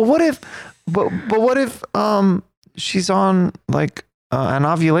 But what if? But what if she's on like an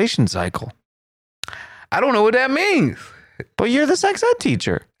ovulation cycle? I don't know what that means. But you're the sex ed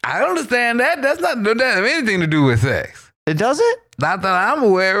teacher. I don't understand that. That doesn't have anything to do with sex. It doesn't? Not that I'm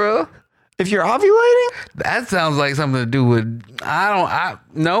aware of. If you're ovulating? That sounds like something to do with,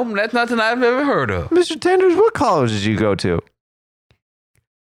 no, that's nothing I've ever heard of. Mr. Tenders, what college did you go to?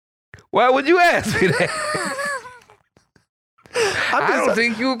 Why would you ask me that?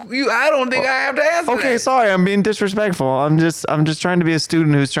 I don't think I have to answer that. Okay, sorry, I'm being disrespectful. I'm just trying to be a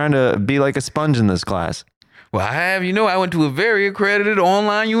student who's trying to be like a sponge in this class. Well, I went to a very accredited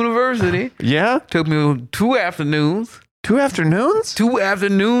online university. Yeah? Took me 2 afternoons. 2 afternoons? 2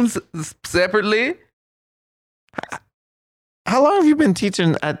 afternoons separately. How long have you been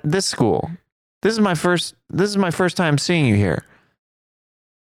teaching at this school? This is my first time seeing you here.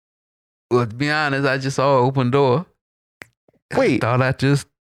 Well, to be honest, I just saw an open door. Wait. Thought I'd just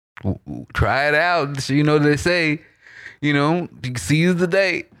try it out. So, they say, seize the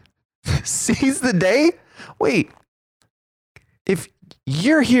day. Seize the day? Wait. If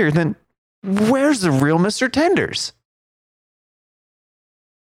you're here, then where's the real Mr. Tenders?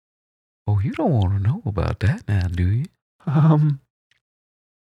 Oh, you don't want to know about that now, do you? I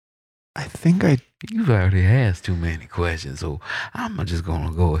think I You've already asked too many questions, so I'm just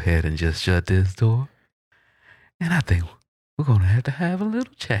gonna go ahead and just shut this door. And I think we're gonna have a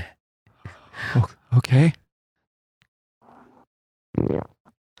little chat. Okay.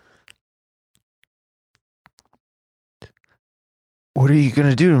 What are you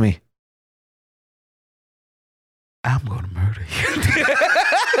gonna do to me? I'm gonna murder you.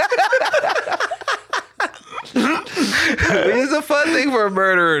 It's a fun thing for a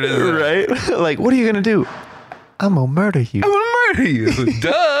murderer to do, Right? Like, what are you gonna do? I'm gonna murder you. I'm gonna murder you.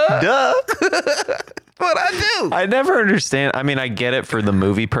 Duh. Duh. What I do? I never understand. I mean, I get it for the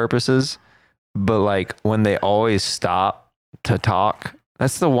movie purposes, but like when they always stop to talk,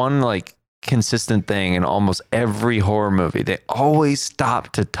 that's the one like consistent thing in almost every horror movie. They always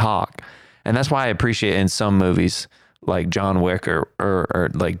stop to talk. And that's why I appreciate in some movies like John Wick or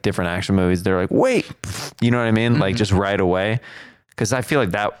like different action movies, they're like, wait, you know what I mean? Like just right away. Cause I feel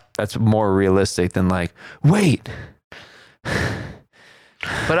like that's more realistic than like, wait.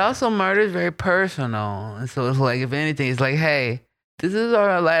 But also murder is very personal. And so it's like, if anything, it's like, hey, this is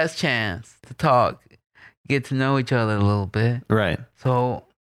our last chance to talk, get to know each other a little bit. Right. So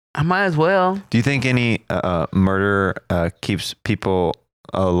I might as well. Do you think any murder keeps people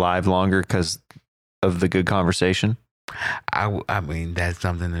alive longer because of the good conversation? I mean, that's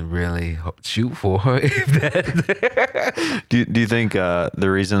something to really shoot for. Do you think the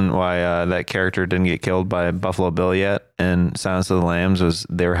reason why that character didn't get killed by Buffalo Bill yet in Silence of the Lambs was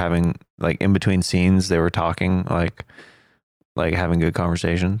they were having like in between scenes they were talking like having good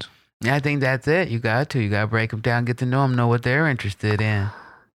conversations? Yeah, I think that's it. You got to break them down, get to know them, know what they're interested in.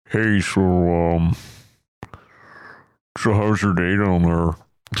 Hey, so how's your day down there?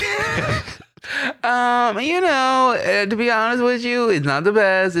 To be honest with you, it's not the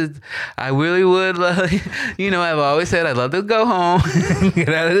best. I really would, I've always said I'd love to go home, get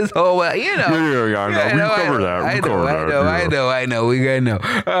out of this whole, Yeah, I know. We covered that. I know. We gotta know.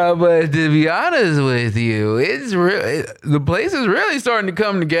 But to be honest with you, it's really, the place is really starting to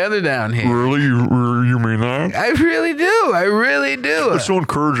come together down here. Really? You mean that? I really do. It's so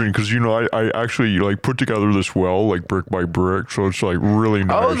encouraging because, I actually like put together this well, like brick by brick. So it's like really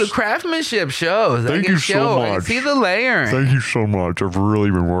nice. Oh, the craftsmanship shows. Thank you so much. I can see the layering. Thank you so much. I've really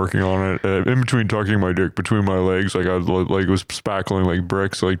been working on it. In between tucking my dick between my legs, like I was spackling like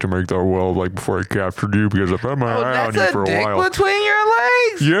bricks, like to make that well, like before I captured you because I've had my eye on you for a while. Between your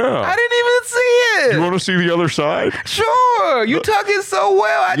legs? Yeah. I didn't even see it. You want to see the other side? Sure. You tuck it so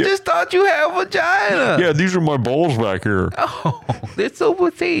well. I just thought you had a vagina. Yeah, these are my balls back here. Oh, they're so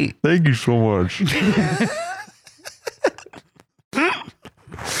petite. Thank you so much.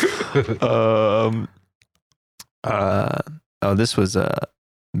 This was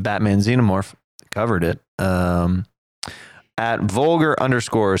Batman Xenomorph covered it at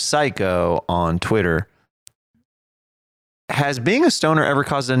vulgar_psycho on Twitter. Has being a stoner ever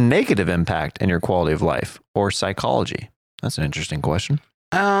caused a negative impact in your quality of life or psychology? That's an interesting question.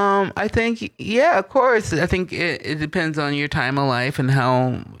 I think, yeah, of course. I think it depends on your time of life and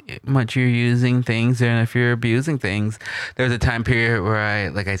how much you're using things and if you're abusing things. There was a time period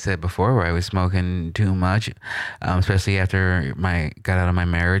where like I said before, where I was smoking too much, especially after got out of my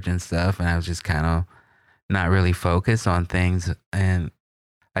marriage and stuff. And I was just kind of not really focused on things. And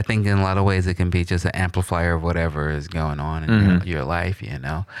I think in a lot of ways it can be just an amplifier of whatever is going on in your life,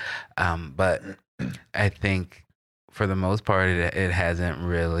 But I think for the most part, it hasn't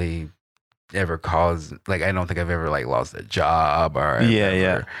really ever caused, like, I don't think I've ever like lost a job or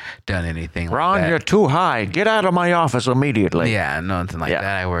ever done anything like that. Ron, you're too high. Get out of my office immediately. Yeah, nothing like that.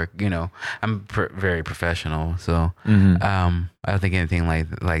 I work, I'm very professional. So I don't think anything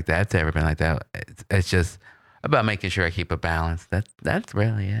like that's ever been like that. It's just about making sure I keep a balance. That's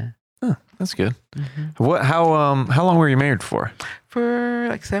really it. Huh, that's good. What? How long were you married for? For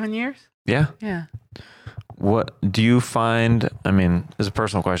like 7 years. Yeah. Yeah. What do you find? I mean, it's a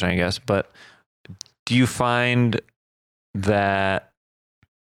personal question, I guess, but do you find that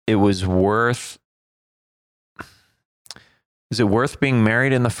it was worth? Is it worth being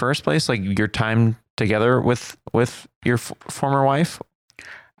married in the first place? Like your time together with your former wife?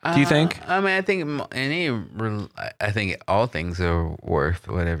 Do you think? I mean, I think I think all things are worth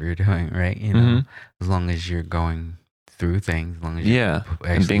whatever you're doing, right? As long as you're going through things, as long as you're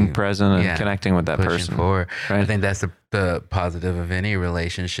and being present and connecting with that person. Forward. Right? I think that's the positive of any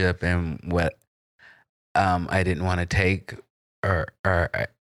relationship, and what I didn't want to take or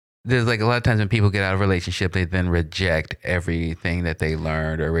there's like a lot of times when people get out of a relationship, they then reject everything that they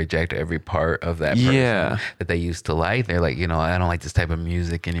learned or reject every part of that person that they used to like. They're like, I don't like this type of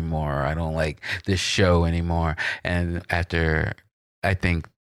music anymore. Or I don't like this show anymore. And after, I think,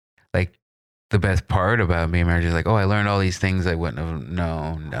 like, the best part about being married is like, oh, I learned all these things I wouldn't have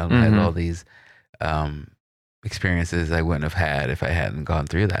known. I had all these experiences I wouldn't have had if I hadn't gone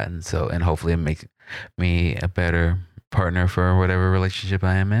through that. And hopefully it makes me a better partner for whatever relationship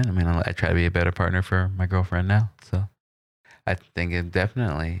I am in. I mean, I try to be a better partner for my girlfriend now. So I think it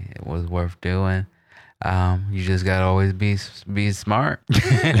was worth doing. You just gotta always be smart.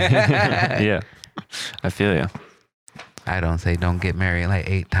 Yeah, I feel you. I don't say don't get married like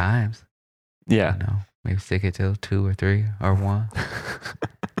 8 times. Yeah, maybe stick it till 2 or 3 or 1.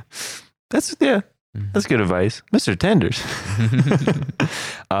 That's good advice, Mr. Tenders.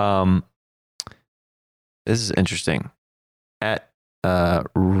 This is interesting. At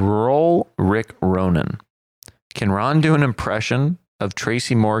Roll Rick Ronan, can Ron do an impression of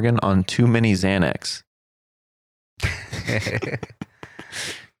Tracy Morgan on Too Many Xanax?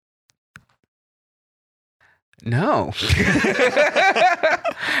 No.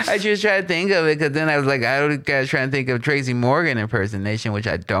 I just tried to think of it because then I was like, I gotta try and think of Tracy Morgan impersonation, which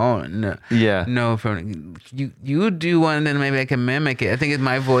I don't know. Yeah. No, from you do one, and then maybe I can mimic it. I think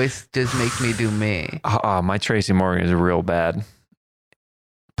my voice just makes me do me. My Tracy Morgan is real bad.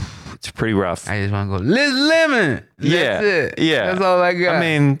 It's pretty rough. I just want to go, Liz Lemon. That's it. Yeah. That's all I got. I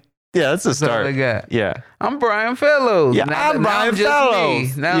mean, yeah, that's a That's start. all I got. Yeah. I'm Brian Fellows. Yeah, now, I'm Brian just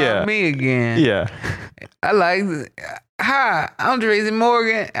Fellows. Me. Now Yeah. I'm me again. Yeah. I like, hi, I'm Tracy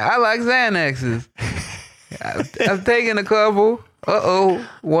Morgan. I like Xanaxes. I've taken a couple.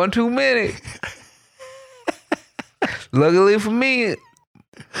 1 too many. Luckily for me,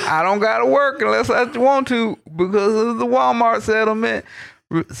 I don't gotta work unless I want to because of the Walmart settlement.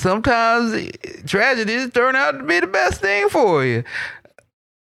 Sometimes tragedies turn out to be the best thing for you.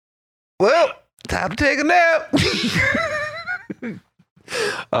 Well, time to take a nap.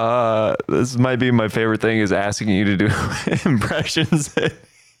 This might be my favorite thing is asking you to do impressions that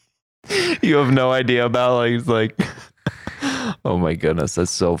you have no idea about. Like, it's like, oh my goodness,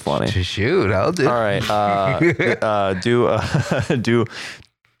 that's so funny. Shoot, I'll do. All right,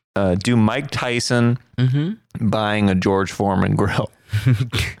 do Mike Tyson buying a George Foreman grill.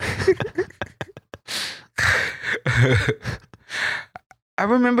 I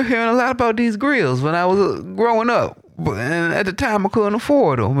remember hearing a lot about these grills when I was growing up, and at the time I couldn't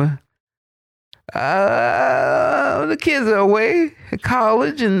afford them. The kids are away at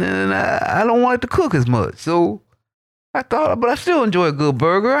college, and I don't want it to cook as much. So I thought, but I still enjoy a good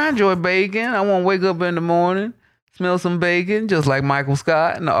burger. I enjoy bacon. I want to wake up in the morning, smell some bacon, just like Michael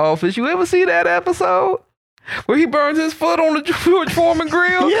Scott in The Office. You ever see that episode where he burns his foot on the George Foreman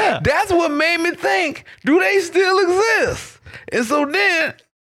grill? Yeah. That's what made me think, do they still exist? And so then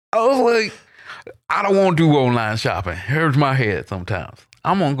I was like, I don't want to do online shopping. Hurts my head sometimes.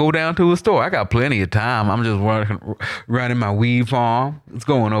 I'm going to go down to a store. I got plenty of time. I'm just running my weed farm. It's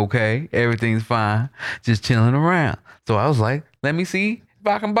going okay. Everything's fine. Just chilling around. So I was like, let me see if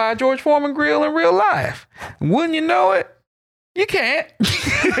I can buy a George Foreman grill in real life. And wouldn't you know it? You can't.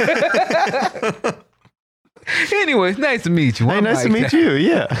 Anyways, nice to meet you. Hey, nice to meet you.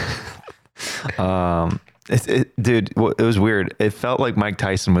 Yeah. Dude, it was weird. It felt like Mike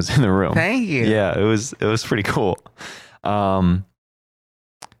Tyson was in the room. Thank you. Yeah, it was pretty cool. I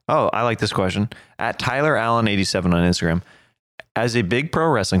like this question. At Tyler Allen 87 on Instagram. As a big pro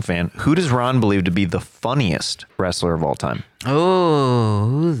wrestling fan, who does Ron believe to be the funniest wrestler of all time? Oh,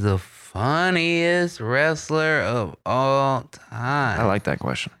 who's the funniest wrestler of all time? I like that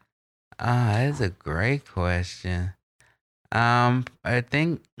question. That's a great question. I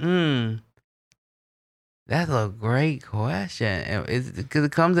think, that's a great question. Because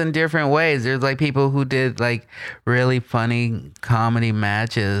it comes in different ways. There's like people who did like really funny comedy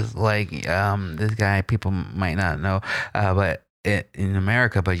matches. Like this guy, people might not know, but in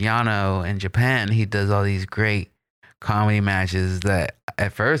America, but Yano in Japan, he does all these great comedy matches that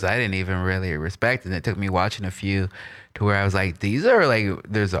at first I didn't even really respect. And it took me watching a few to where I was like, these are like,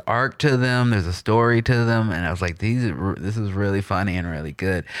 there's an arc to them, there's a story to them. And I was like, this is really funny and really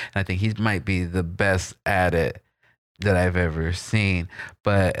good. And I think he might be the best at it that I've ever seen.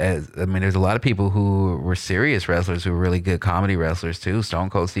 But there's a lot of people who were serious wrestlers who were really good comedy wrestlers too.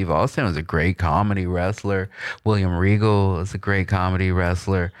 Stone Cold Steve Austin was a great comedy wrestler. William Regal is a great comedy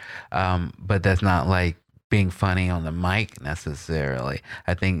wrestler. But that's not like being funny on the mic necessarily.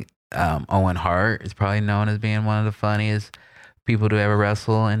 I think Owen Hart is probably known as being one of the funniest people to ever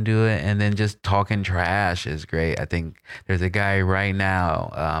wrestle and do it. And then just talking trash is great. I think there's a guy right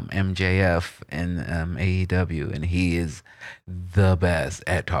now, MJF in AEW, and he is the best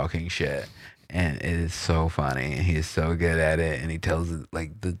at talking shit. And it is so funny, and he is so good at it, and he tells it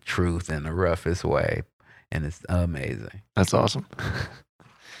like the truth in the roughest way, and it's amazing. That's awesome.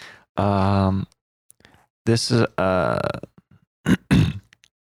 This is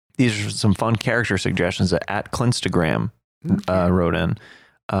these are some fun character suggestions that at Clinstagram wrote in.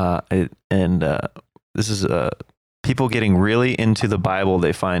 This is people getting really into the Bible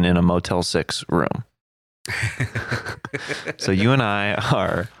they find in a Motel 6 room. So you and I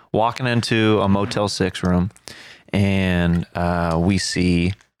are walking into a Motel 6 room, and we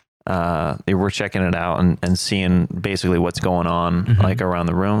see we're checking it out and seeing basically what's going on like around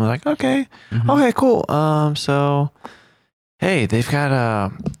the room. We're like, okay, cool. So hey, they've got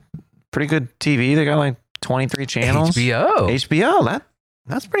a pretty good TV. They got like 23 channels. HBO.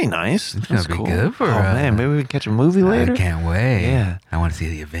 That's pretty nice. It's That's gonna be good for man, maybe we can catch a movie later. I can't wait. Yeah. I want to see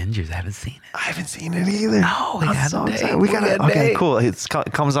the Avengers. I haven't seen it. I haven't seen it either. No, we I'm got so a date. excited. We got a okay, date. cool. It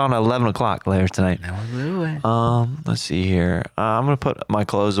comes on at 11 o'clock later tonight. That was good. Let's see here. I'm gonna put my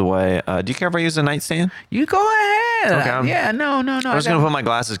clothes away. Do you care if I use a nightstand? You go ahead. Okay. Yeah, no. I was gonna put my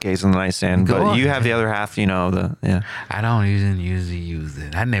glasses case in the nightstand, Go but on. you have the other half. You know I don't usually use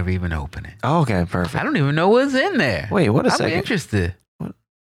it. I never even open it. Oh, okay, perfect. I don't even know what's in there. Wait, what a I'm second. interested.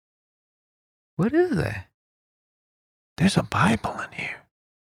 What is that? There's a Bible in here.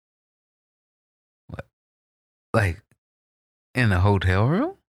 Like in a hotel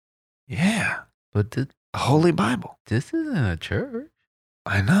room? Yeah, But a Holy Bible. this isn't a church.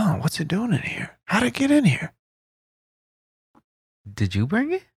 I know. What's it doing in here? How'd it get in here? Did you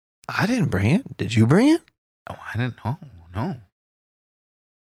bring it? I didn't bring it. Did you bring it? Oh, I didn't know. No.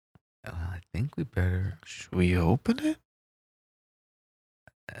 I think we better. Should we open it?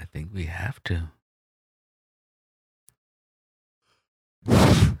 I think we have to.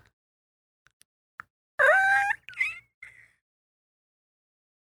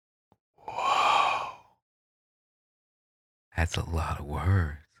 Whoa. That's a lot of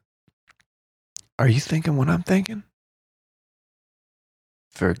words. Are you thinking what I'm thinking?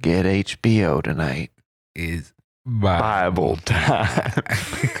 Forget HBO tonight. Is Bible time.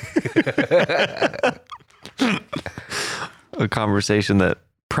 A conversation that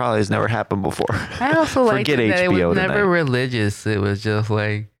probably has never happened before. I also like Forget that it HBO was never tonight. religious. It was just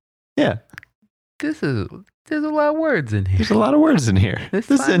like, Yeah, there's a lot of words in here. there's a lot of words in here. Let's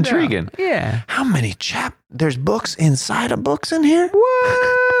This is find out. intriguing. Yeah. How many there's books inside of books in here?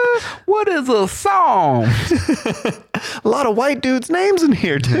 What? What is a psalm? A lot of white dudes' names in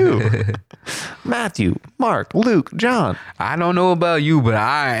here too. Matthew, Mark, Luke, John. I don't know about you, but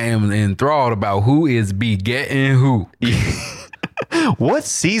I am enthralled about who is begetting who. What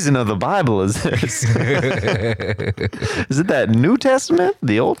season of the Bible is this? Is it that New Testament?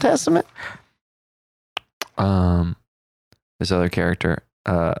 The Old Testament? This other character.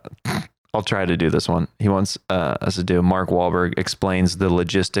 I'll try to do this one. He wants us to do. Mark Wahlberg explains the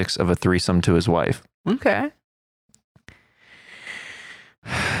logistics of a threesome to his wife. Okay.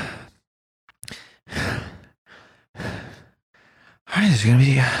 All right, it's gonna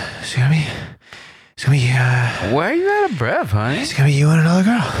be. Why are you out of breath, honey? It's gonna be you and another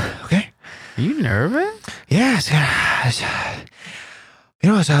girl. Okay. Are you nervous? Yeah, it's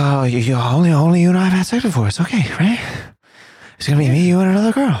so you only you and I have had sex before. It's okay, right? It's gonna be me, you, and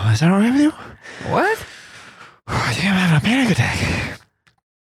another girl. Is that all right with you? What? I think I'm having a panic attack.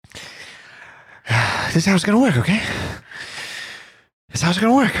 This is how it's gonna work, okay? This is how it's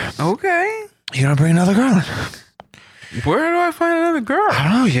gonna work. Okay. You're gonna bring another girl in. Where do I find another girl? I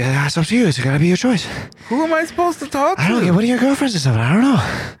don't know. Yeah, that's up to you. It's gotta be your choice. Who am I supposed to talk to? I don't know. What are your girlfriends or something? I don't know.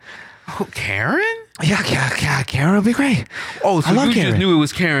 Oh, Karen? Yeah, Karen would be great. Oh, so I love you Karen. just knew it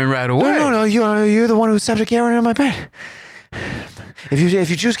was Karen right away. No. You're the one who stepped Karen in my bed. If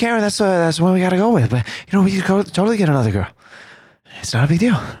you choose Karen, that's the one we gotta go with. But we could totally get another girl. It's not a big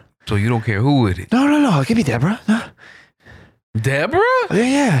deal. So you don't care who it is? No. Give me Deborah. No. Deborah?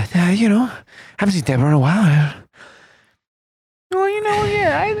 Yeah. Haven't seen Deborah in a while. Well,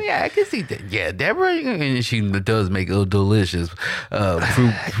 I can see that. Yeah, Deborah, and she does make a delicious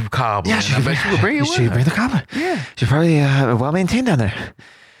fruit cobbler. Yeah, I bet she would bring it with She her. bring the cobbler. Yeah. She's probably well maintained down there.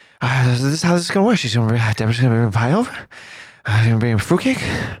 This is how this is gonna work. Deborah's gonna bring a pie over. She's gonna bring a fruitcake.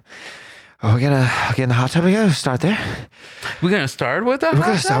 We're gonna get in the hot tub again. Start there. We're going to start with the We're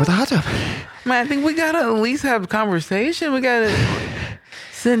gonna start with the hot tub. Man, I think we got to at least have a conversation. We got to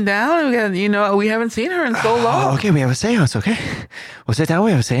sit down. We got we haven't seen her in so long. Oh, okay, we have a seance. Okay, we'll sit down.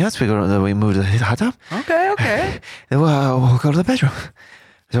 We have a seance. We move to the hot tub. Okay. Then we'll go to the bedroom.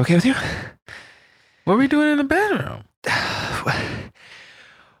 Is it okay with you? What are we doing in the bedroom?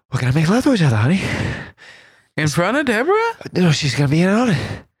 We're gonna make love to each other, honey. In front of Deborah? No, she's gonna be in on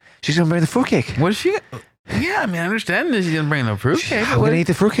it. She's gonna bring the fruitcake. What is she? Yeah, I mean, I understand that she's going to bring the fruitcake. I'm gonna eat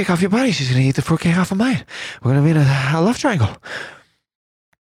the fruitcake off your body. She's gonna eat the fruitcake off of mine. We're gonna be in a love triangle.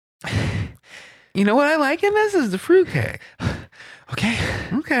 You know what I like in this is the fruitcake. Okay.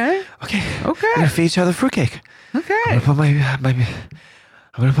 Okay. Okay. Okay. We're gonna feed each other fruitcake. I'm Okay. gonna put I'm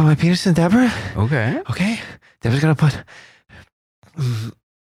gonna put my penis in Deborah. Okay. Okay. Deborah's gonna put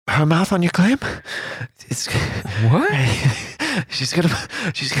her mouth on your clam. It's What? she's gonna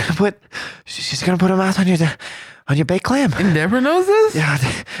put her mouth on your baked clam. And Deborah knows this? Yeah,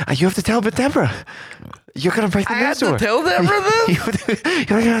 you have to tell Deborah. You're gonna break the I news have to her. tell Deborah this? You're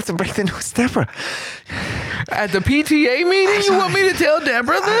gonna have to break the news, to Deborah. At the PTA meeting, you want me to tell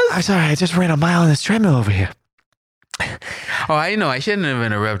Deborah this? I'm sorry, I just ran a mile on this treadmill over here. Oh, I know. I shouldn't have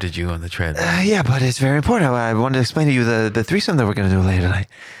interrupted you on the treadmill. Yeah, but it's very important. I wanted to explain to you the threesome that we're gonna do later tonight.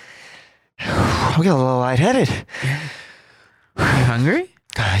 I'm getting a little lightheaded. You hungry?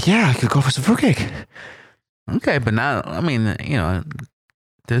 Yeah, I could go for some fruitcake. Okay, but not, I mean, you know,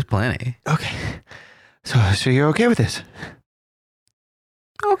 there's plenty. Okay. So you're okay with this?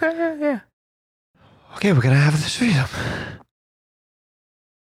 Okay, yeah. Okay, we're gonna have this threesome.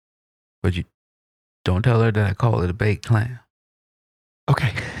 But you don't tell her that I call it a baked clam.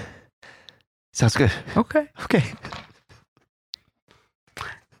 Okay. Sounds good. Okay. Okay.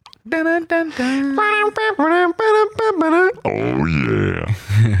 Dun, dun, dun, dun. Oh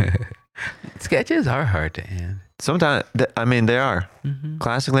yeah. Sketches are hard to end. Sometimes, I mean, they are. Mm-hmm.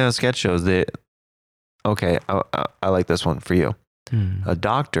 Classically on sketch shows, okay, I like this one for you. A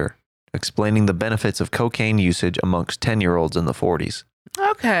doctor explaining the benefits of cocaine usage amongst 10-year-olds in the 40s.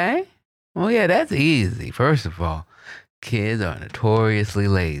 Okay. Well, yeah, that's easy. First of all, kids are notoriously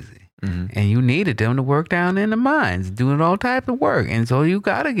lazy. Mm-hmm. And you needed them to work down in the mines, doing all types of work. And so you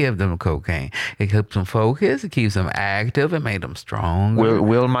got to give them cocaine. It keeps them focused. It keeps them active. It made them stronger.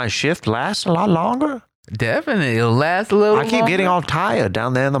 Will my shift last a lot longer? Definitely. It'll last a little I keep longer. getting all tired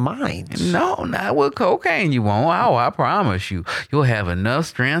down there in the mines. No, not with cocaine you won't. Oh, I promise you. You'll have enough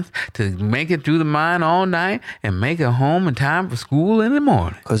strength to make it through the mine all night and make it home in time for school in the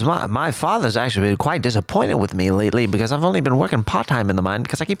morning. Because my father's actually been quite disappointed with me lately because I've only been working part-time in the mine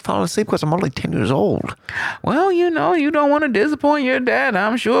because I keep falling asleep because I'm only 10 years old. Well, you know, you don't want to disappoint your dad,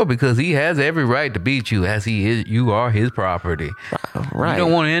 I'm sure, because he has every right to beat you as you are his property. Right. You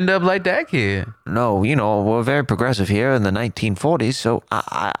don't want to end up like that kid. No, you know, we're very progressive here in the 1940s, so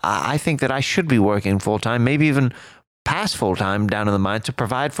I think that I should be working full-time, maybe even past full-time down in the mine to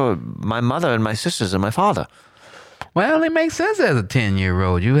provide for my mother and my sisters and my father. Well, it makes sense as a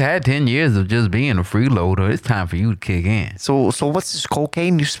 10-year-old. You had 10 years of just being a freeloader. It's time for you to kick in. So what's this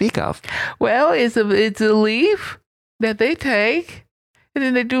cocaine you speak of? Well, it's a leaf that they take, and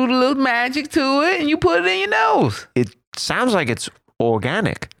then they do the little magic to it, and you put it in your nose. It sounds like it's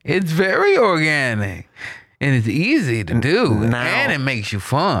organic. It's very organic, and it's easy to do, Now- and it makes you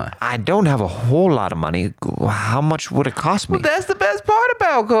fun. I don't have a whole lot of money. How much would it cost me? Well, that's the best part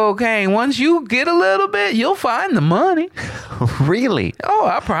about cocaine. Once you get a little bit, you'll find the money. Really? Oh,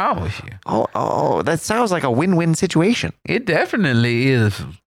 I promise you. Oh, that sounds like a win-win situation. It definitely is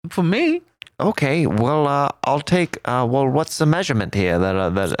for me. Okay, well, I'll take. What's the measurement here?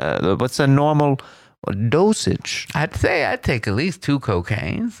 What's the normal dosage? I'd say I'd take at least 2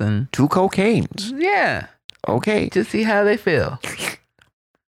 cocaines and 2 cocaines. yeah, Okay, just see how they feel.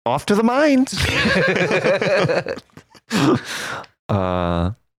 off to the mines.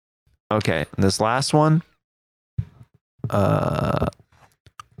 Okay, this last one.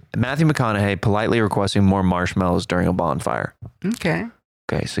 Matthew McConaughey politely requesting more marshmallows during a bonfire. Okay.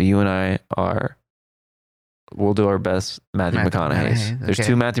 Okay, so you and I we'll do our best Matthew Matthew McConaughey's. McConaughey, There's okay.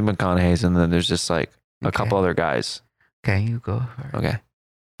 2 Matthew McConaughey's, and then there's just like a Okay. couple other guys. Okay, you go first. Okay.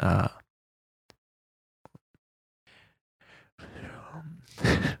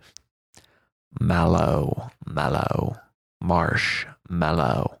 Mellow,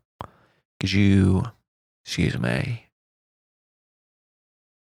 marshmallow. Could you, excuse me?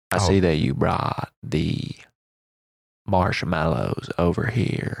 I see that you brought the marshmallows over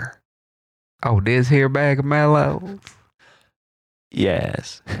here. Oh, this here bag of mallows?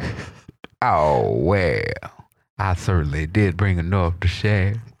 Yes. Oh, well, I certainly did bring enough to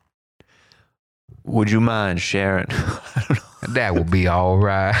share. Would you mind sharing? That will be all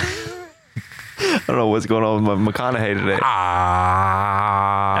right. I don't know what's going on with McConaughey today.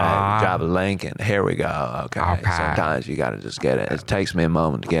 Drive a Lincoln. Here we go. Okay. Okay. Sometimes you got to just get it. It takes me a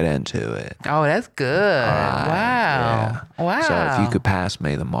moment to get into it. Oh, that's good. Alright, Wow. Wow. So if you could pass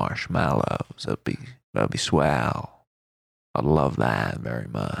me the marshmallows, that'd be swell. I'd love that very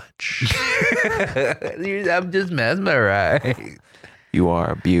much. I'm just mesmerized. You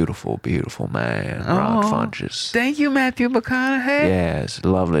are a beautiful, beautiful man, Ron Oh, Funches. Thank you, Matthew McConaughey. Yeah, it's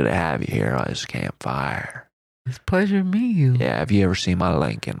lovely to have you here on this campfire. It's a pleasure to meet you. Yeah, have you ever seen my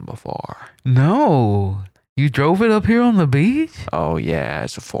Lincoln before? No. You drove it up here on the beach? Oh, yeah,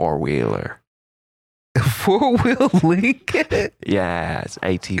 it's a 4-wheeler. A 4-wheel Lincoln? Yeah, it's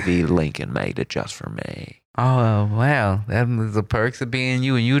ATV Lincoln made it just for me. Oh, wow. That is the perks of being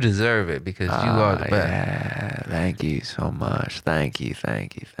you, and you deserve it because you are the best. Yeah, thank you so much. Thank you.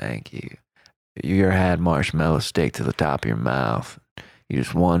 You ever had marshmallow stick to the top of your mouth? You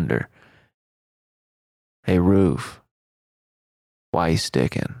just wonder, hey, Roof, why you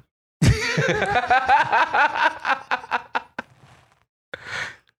sticking?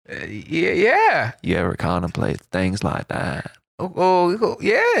 Yeah. You ever contemplate things like that?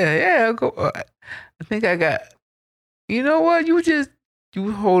 Yeah. I think I got. You know what? You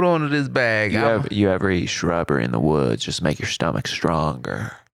hold on to this bag. You ever eat shrubbery in the woods just make your stomach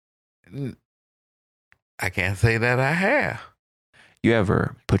stronger? I can't say that I have. You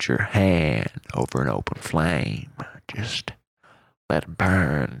ever put your hand over an open flame, just let it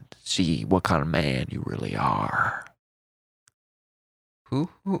burn, see what kind of man you really are? Who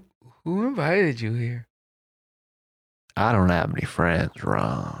invited you here? I don't have any friends,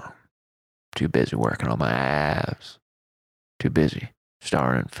 Ron. Too busy working on my abs. Too busy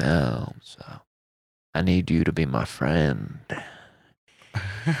starring films. So I need you to be my friend.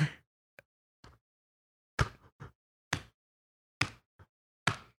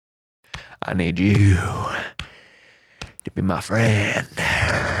 I need you to be my friend.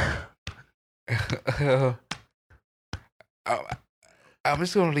 I'm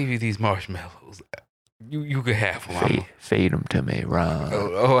just gonna leave you these marshmallows. You can have them. Feed them to me, Ron.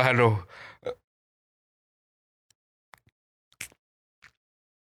 Oh, I know.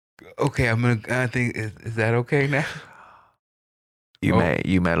 Okay, I think is that okay now? You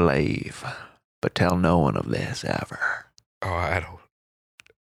may leave, but tell no one of this ever. Oh, I don't.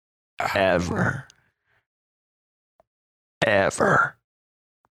 Ever. Yes, sir.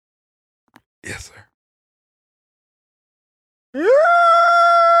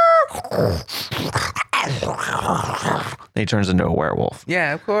 He turns into a werewolf.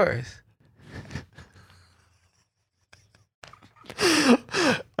 Yeah, of course.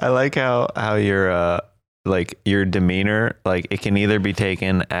 I like how your like your demeanor, like it can either be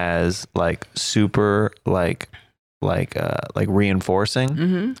taken as like super like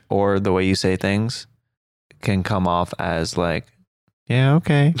reinforcing, or the way you say things can come off as like, yeah,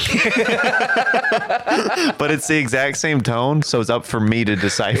 okay. But it's the exact same tone, so it's up for me to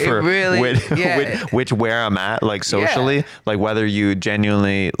decipher which where I'm at, like socially, like whether you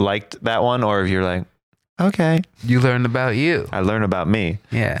genuinely liked that one or if you're like, okay. You learned about you. I learned about me.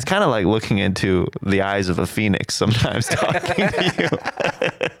 Yeah. It's kind of like looking into the eyes of a phoenix sometimes talking to you.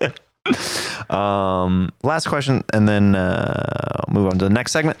 Last question, and then move on to the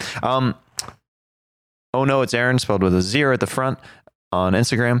next segment. Oh no, it's Aaron, spelled with a 0 at the front, on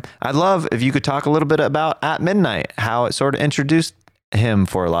Instagram. I'd love if you could talk a little bit about At Midnight, how it sort of introduced him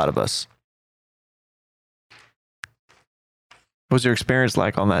for a lot of us. What was your experience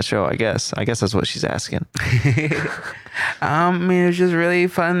like on that show? I guess that's what she's asking. I mean, it was just really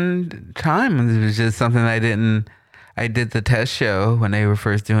fun time. It was just something I did the test show when they were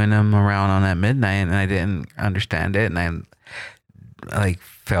first doing them around on At Midnight, and I didn't understand it, and I like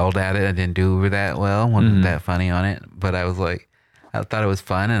failed at it. I didn't do that well. Wasn't that funny on it, but I was like, I thought it was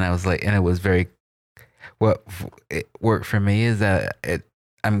fun, and I was like, and it was very. What it worked for me is that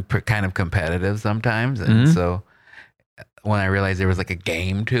I'm kind of competitive sometimes, and so when I realized there was like a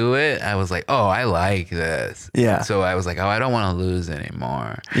game to it, I was like, oh, I like this. Yeah. So I was like, oh, I don't want to lose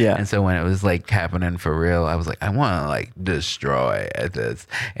anymore. Yeah. And so when it was like happening for real, I was like, I want to like destroy at this.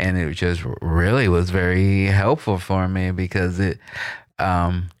 And it just really was very helpful for me because it,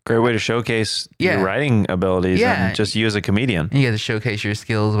 great way to showcase your writing abilities and just you as a comedian. You get to showcase your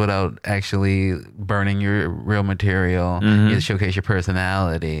skills without actually burning your real material. You get to showcase your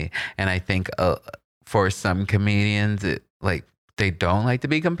personality. And I think for some comedians, like they don't like to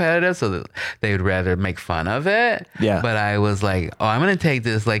be competitive, so they would rather make fun of it. Yeah. But I was like, oh, I'm gonna take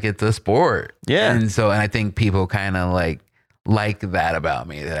this like it's a sport. Yeah. And I think people kind of like that about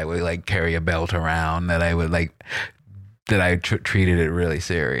me, that I would like carry a belt around, that I would like that I treated it really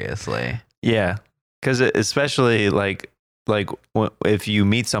seriously. Yeah, because especially like if you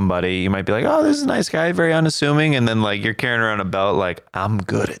meet somebody, you might be like, oh, this is a nice guy, very unassuming, and then like you're carrying around a belt like, I'm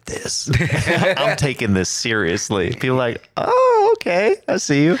good at this. I'm taking this seriously. People are like, oh, okay, I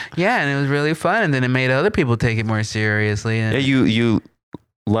see you. Yeah, and it was really fun, and then it made other people take it more seriously. And yeah, you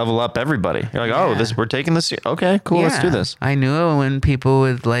level up everybody. You're like, oh, we're taking this. Okay, cool, let's do this. I knew it when people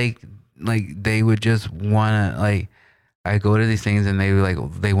would like they would just want to like I go to these things and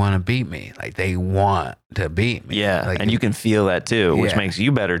they want to beat me. Like they want to beat me. Yeah. Like, And you can feel that too, which Yeah. makes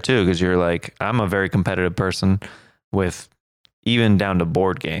you better too. Cause you're like, I'm a very competitive person with even down to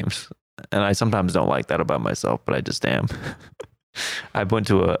board games. And I sometimes don't like that about myself, but I just am. I went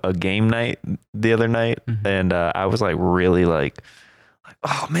to a game night the other night and I was like really like,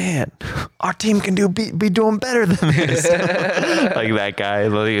 oh man, our team can be doing better than this. Like that guy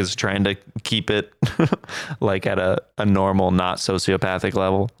like, is trying to keep it like at a normal, not sociopathic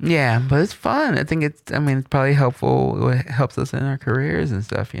level. Yeah, but it's fun. I think it's probably helpful. It helps us in our careers and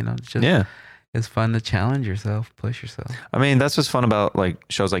stuff, you know. It's just, Yeah. it's fun to challenge yourself, push yourself. I mean, that's what's fun about like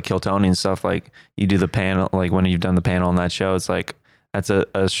shows like Kill Tony and stuff. Like you do the panel, like when you've done the panel on that show, it's like, that's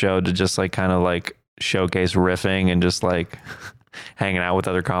a show to just like kind of like showcase riffing and just like hanging out with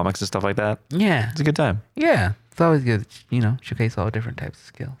other comics and stuff like that. Yeah. It's a good time. Yeah. It's always good, you know, showcase all different types of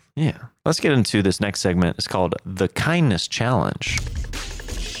skills. Yeah. Let's get into this next segment. It's called The Kindness Challenge.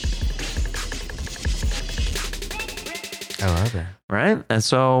 I love it. Right. And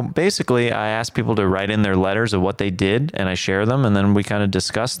so basically I ask people to write in their letters of what they did and I share them and then we kind of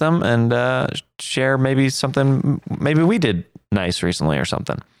discuss them and share maybe something, maybe we did nice recently or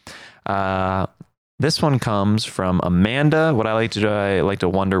something. This one comes from Amanda. What I like to do, I like to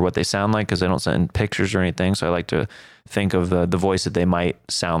wonder what they sound like because they don't send pictures or anything. So I like to think of the voice that they might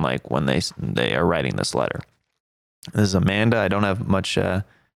sound like when they are writing this letter. This is Amanda. I don't have much to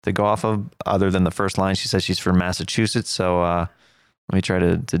go off of other than the first line. She says she's from Massachusetts. So let me try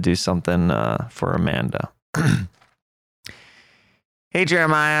to do something for Amanda. Hey,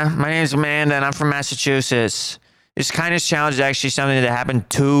 Jeremiah. My name is Amanda, and I'm from Massachusetts. This kindness challenge is actually something that happened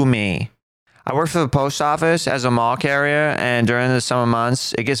to me. I work for the post office as a mall carrier, and during the summer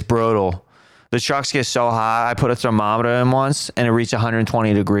months, it gets brutal. The trucks get so hot, I put a thermometer in once, and it reached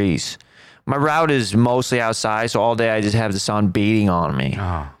 120 degrees. My route is mostly outside, so all day I just have the sun beating on me.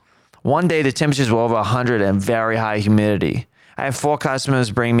 Oh. One day, the temperatures were over 100 and very high humidity. I had 4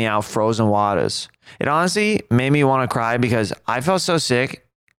 customers bring me out frozen waters. It honestly made me want to cry because I felt so sick,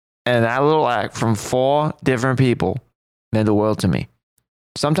 and that little act from 4 different people meant the world to me.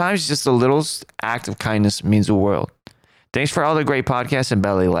 Sometimes just the littlest act of kindness means the world. Thanks for all the great podcasts and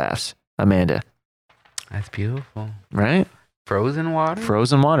belly laughs, Amanda. That's beautiful. Right? Frozen water?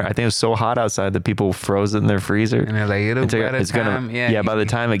 Frozen water. I think it was so hot outside that people froze it in their freezer. And they're like, Yeah, by the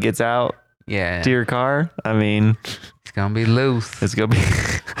time it gets out to your car, I mean, it's going to be loose. it's going to be,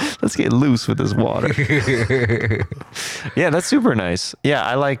 let's get loose with this water. Yeah, that's super nice. Yeah,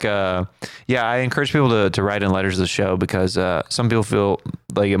 I like, I encourage people to write in letters to the show because some people feel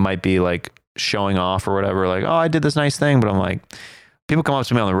like it might be like showing off or whatever. Like, oh, I did this nice thing. But I'm like, people come up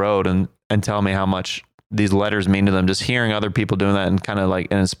to me on the road and tell me how much these letters mean to them. Just hearing other people doing that and kind of like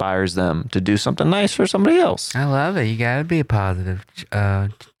it inspires them to do something nice for somebody else. I love it. You got to be a positive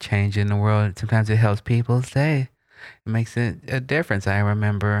change in the world. Sometimes it helps people stay. It makes a difference. I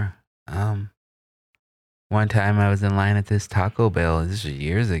remember one time I was in line at this Taco Bell. This was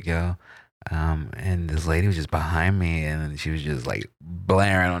years ago. And this lady was just behind me and she was just like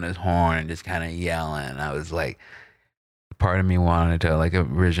blaring on this horn and just kind of yelling. And I was like, part of me wanted to like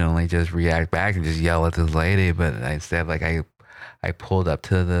originally just react back and just yell at this lady. But instead, like I pulled up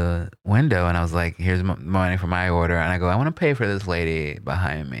to the window and I was like, here's money for my order. And I go, I want to pay for this lady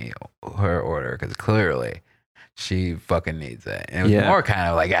behind me, her order. Cause clearly she fucking needs it. And it was more kind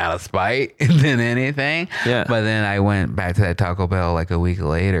of like out of spite than anything. Yeah. But then I went back to that Taco Bell like a week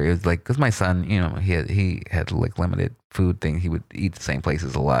later. It was like, cause my son, you know, he had like limited food things. He would eat the same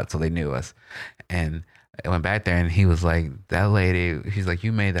places a lot. So they knew us. And I went back there and he was like, that lady, he's like,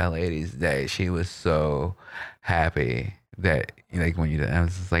 you made that lady's day. She was so happy that, like, when you did, I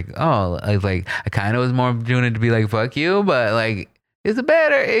was just like, oh, I was like, I kind of was more doing it to be like, fuck you, but like,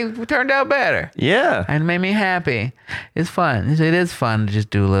 it turned out better. Yeah. And it made me happy. It's fun. It is fun to just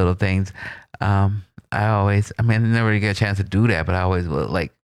do little things. I never really get a chance to do that, but I always would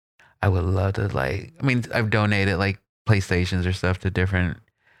like, I would love to like, I've donated like PlayStations or stuff to different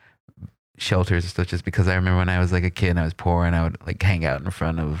shelters and stuff just because I remember when I was like a kid and I was poor and I would like hang out in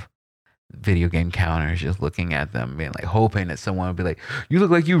front of video game counters just looking at them being like hoping that someone would be like, you look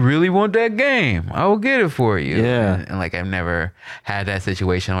like you really want that game, I will get it for you. Yeah. And like I've never had that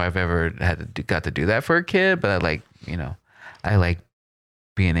situation where I've ever got to do that for a kid, but I like, you know, I like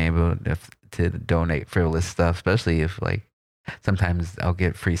being able to donate frivolous stuff, especially if like sometimes I'll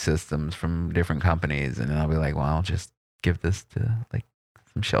get free systems from different companies and then I'll be like, well, I'll just give this to like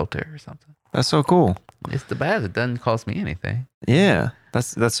some shelter or something. That's so cool. It's the best. It doesn't cost me anything. Yeah,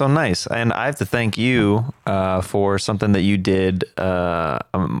 that's so nice. And I have to thank you for something that you did. I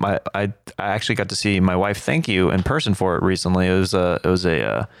actually got to see my wife thank you in person for it recently. It was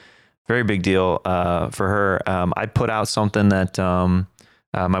a very big deal for her. I put out something that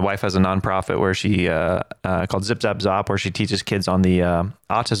my wife has a nonprofit where she called Zip Zap Zop, where she teaches kids on the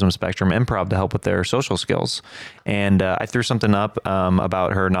autism spectrum improv to help with their social skills. And I threw something up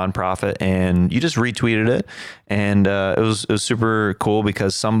about her nonprofit, and you just retweeted it, and it was super cool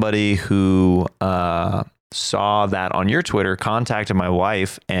because somebody who saw that on your Twitter contacted my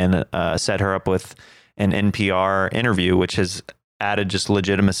wife and set her up with an NPR interview, which has added just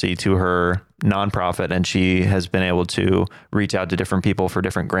legitimacy to her nonprofit, and she has been able to reach out to different people for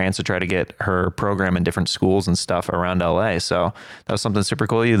different grants to try to get her program in different schools and stuff around LA. So that was something super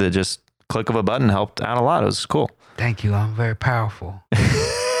cool. You that just click of a button helped out a lot. It was cool. Thank you. I'm very powerful.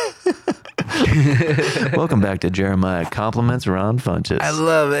 Welcome back to Jeremiah Compliments Ron Funches. I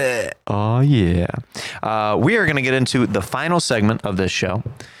love it. Oh yeah. We are going to get into the final segment of this show,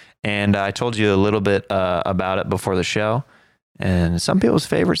 and I told you a little bit about it before the show. And some people's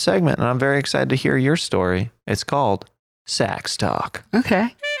favorite segment, and I'm very excited to hear your story. It's called Sax Talk.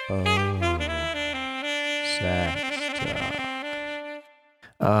 Okay. Oh, Sax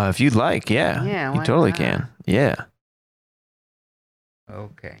Talk. If you'd like, yeah. Yeah, you why totally not? can. Yeah.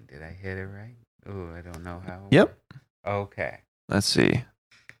 Okay. Did I hit it right? Ooh, I don't know how. Yep. Okay. Let's see.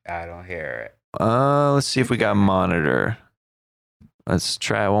 I don't hear it. Let's see if we got monitor. Let's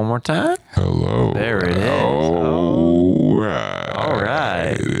try it one more time. Hello. There it is. All right. All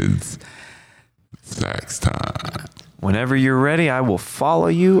right. It's sax time. Whenever you're ready, I will follow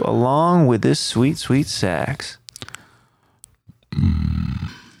you along with this sweet, sweet sax.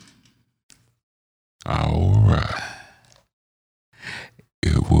 All right.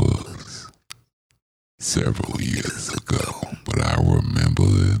 It was several years ago, but I remember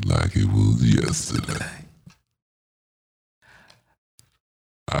it like it was yesterday.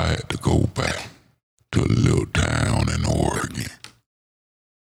 I had to go back to a little town in Oregon.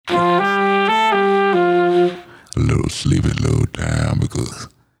 A little sleepy little town because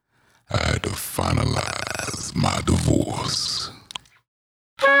I had to finalize my divorce.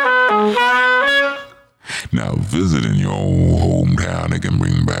 Now, visiting your own hometown, it can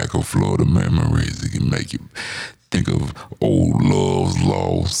bring back a flood of memories. It can make you think of old loves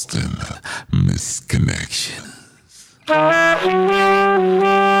lost and misconnections.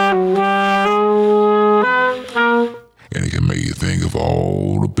 And it can make you think of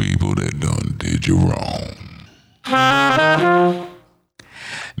all the people that done did you wrong.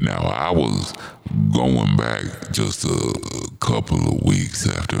 Now, I was going back just a couple of weeks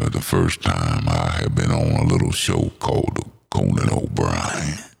after the first time I had been on a little show called the Conan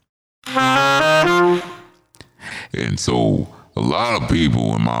O'Brien. And so a lot of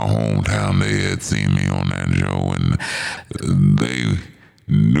people in my hometown, they had seen me on that show, and they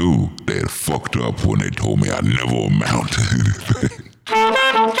knew they had fucked up when they told me I never amount to anything.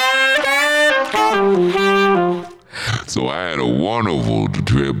 So I had a wonderful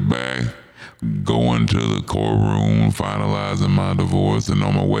trip back, going to the courtroom, finalizing my divorce, and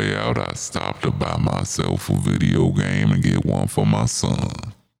on my way out, I stopped to buy myself a video game and get one for my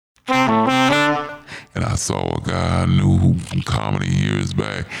son. And I saw a guy I knew from comedy years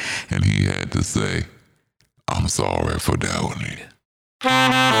back, and he had to say, "I'm sorry for doubting it."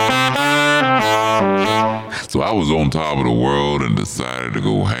 So I was on top of the world and decided to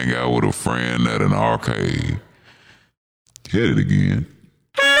go hang out with a friend at an arcade. Hit it again.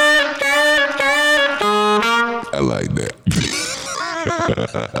 I like that.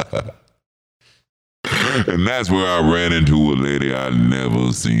 And that's where I ran into a lady I'd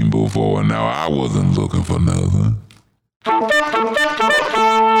never seen before. Now, I wasn't looking for nothing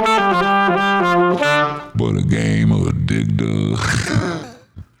but a game of dig dug.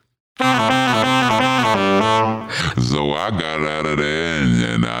 So I got out of there,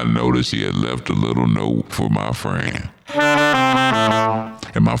 and I noticed she had left a little note for my friend.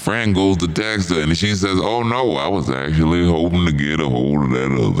 And my friend goes to text her, and she says, "Oh no, I was actually hoping to get a hold of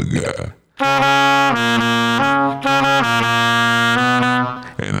that other guy."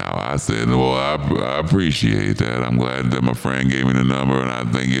 And I said, "Well, I appreciate that. I'm glad that my friend gave me the number, and I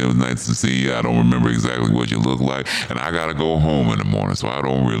think it was nice to see you. I don't remember exactly what you look like, and I gotta go home in the morning, so I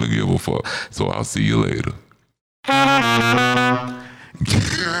don't really give a fuck. So I'll see you later."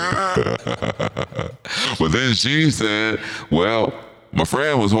 But then she said, "Well, my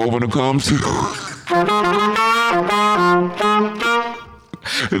friend was hoping to come too."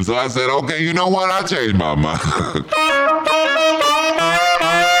 And so I said, "Okay, you know what? I changed my mind."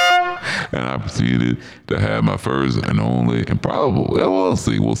 And I proceeded to have my first and only, and probably, well, we'll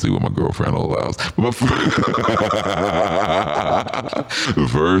see what my girlfriend allows. But my the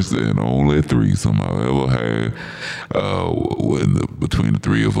first and only threesome I ever had between the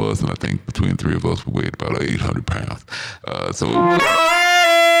three of us, and I think between the three of us we weighed about 800 pounds. So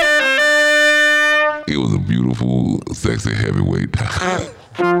it was a beautiful, sexy, heavyweight time.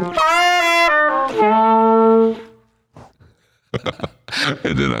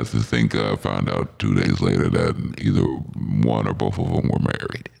 And then I just think I found out 2 days later that either one or both of them were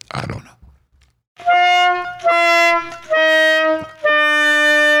married. I don't know.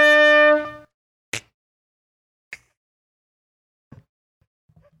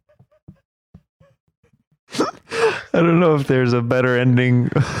 I don't know if there's a better ending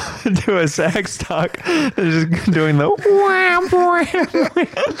to a sex talk than just doing the wham, wham,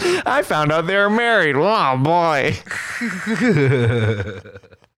 wham. I found out they were married. Oh, boy.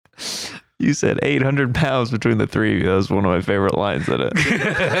 You said 800 pounds between the three of you. That was one of my favorite lines in it.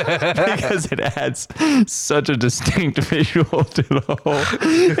 Because it adds such a distinct visual to the whole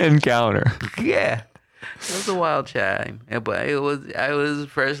encounter. Yeah. It was a wild time. But I was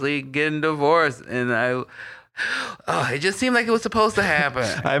freshly getting divorced, and it just seemed like it was supposed to happen.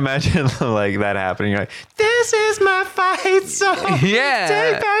 I imagine like that happening. You're like, this is my fight song. Yeah.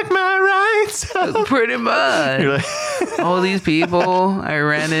 Take back my rights. Pretty much. You're like, All these people I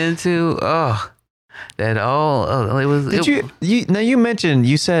ran into, it was. Did you now you mentioned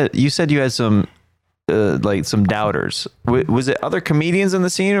you said you had some like some doubters. Was it other comedians in the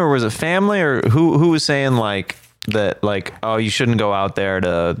scene, or was it family, or who was saying like that, like, oh, you shouldn't go out there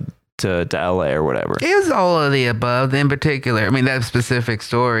to LA or whatever? It was all of the above. In particular, I mean, that specific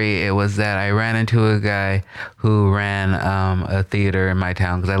story, it was that I ran into a guy who ran a theater in my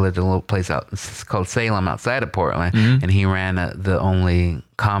town, because I lived in a little place called Salem outside of Portland, and he ran the only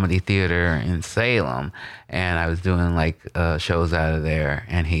comedy theater in Salem, and I was doing like shows out of there,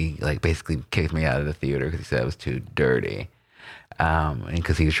 and he like basically kicked me out of the theater because he said I was too dirty. And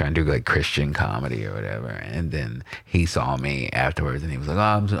because he was trying to do like Christian comedy or whatever, and then he saw me afterwards, and he was like,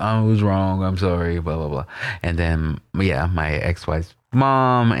 "Oh, I was wrong. I'm sorry." Blah blah blah. And then my ex-wife's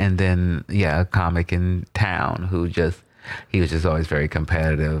mom, and then a comic in town who he was just always very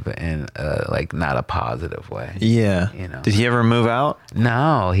competitive and like not a positive way. Yeah. You know. Did he ever move out?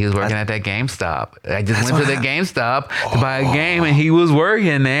 No, he was working at that GameStop. I just went to the GameStop to buy a game, and he was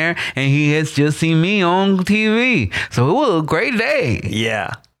working there, and he has just seen me on TV. So it was a great day.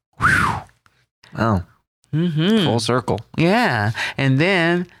 Yeah. Whew. Oh. Mm-hmm. Full circle. Yeah. And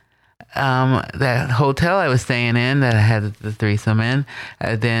then that hotel I was staying in that I had the threesome in,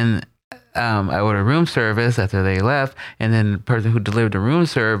 I ordered room service after they left, and then the person who delivered the room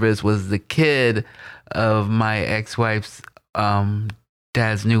service was the kid of my ex-wife's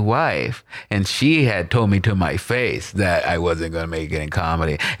dad's new wife, and she had told me to my face that I wasn't going to make it in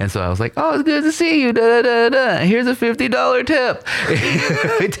comedy, and so I was like, "Oh, it's good to see you. Da da da. Here's a $50 tip.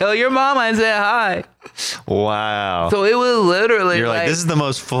 Tell your mom I said hi." Wow. So it was literally You're like, this is the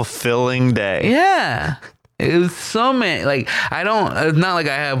most fulfilling day. Yeah. It was so many, like, it's not like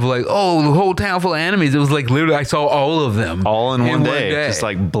I have like, the whole town full of enemies. It was like literally I saw all of them. All in one day. Just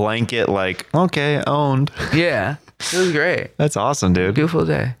like blanket, like, okay, owned. Yeah. It was great. That's awesome, dude. Beautiful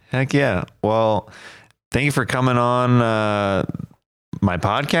day. Heck yeah. Well, thank you for coming on my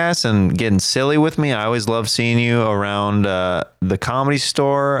podcast and getting silly with me. I always love seeing you around the Comedy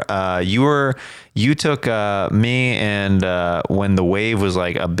Store. You took me, and when the Wave was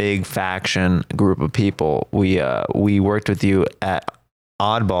like a big faction group of people, we worked with you at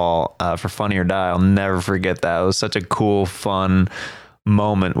Oddball for Funny or Die. I'll never forget that. It was such a cool, fun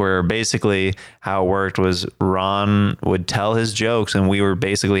moment where basically how it worked was Ron would tell his jokes, and we were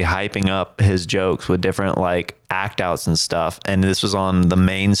basically hyping up his jokes with different like act outs and stuff. And this was on the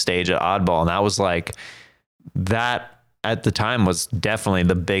main stage at Oddball, and that was like, that at the time was definitely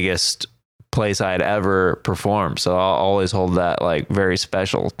the biggest place I'd ever performed. So I'll always hold that like very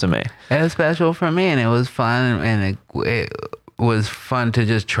special to me. It was special for me, and it was fun, and it was fun to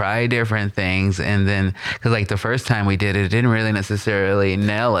just try different things. And then, because like the first time we did it, it didn't really necessarily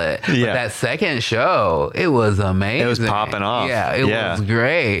nail it. Yeah. But that second show, it was amazing. It was popping off. Yeah, it was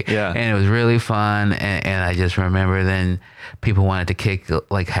great. Yeah. And it was really fun. And I just remember then people wanted to kick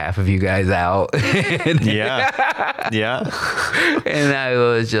like half of you guys out. Yeah. And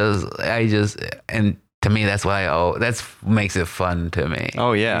and to me, that's why. Oh, that's makes it fun to me.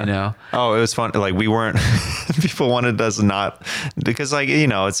 Oh yeah, you know. Oh, it was fun. Like we weren't. People wanted us not because, like, you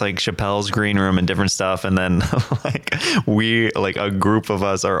know, it's like Chappelle's green room and different stuff, and then like a group of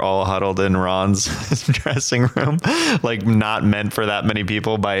us are all huddled in Ron's dressing room, like not meant for that many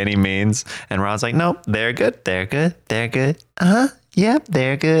people by any means. And Ron's like, nope, they're good, they're good, they're good. Yep,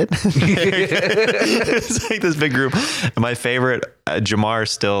 they're good. It's like this big group. And my favorite, Jamar,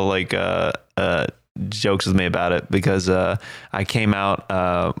 still like jokes with me about it because I came out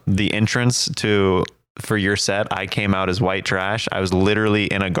the entrance for your set. I came out as white trash. I was literally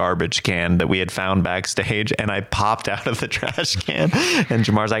in a garbage can that we had found backstage, and I popped out of the trash can. And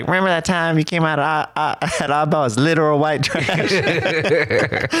Jamar's like, "Remember that time you came out at Oddball as literal white trash?"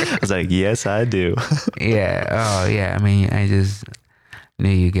 I was like, "Yes, I do." Yeah. Oh, yeah. I mean, I just knew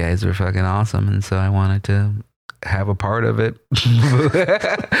you guys were fucking awesome, and so I wanted to have a part of it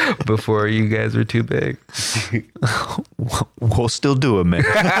before you guys were too big. We'll still do it, man.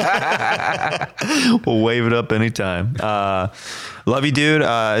 We'll wave it up anytime. Love you, dude.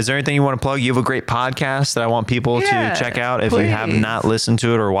 Is there anything you want to plug? You have a great podcast that I want people to check out if you have not listened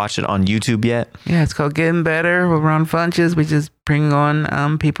to it or watched it on YouTube yet. Yeah, it's called Getting Better with Ron Funches. We just bring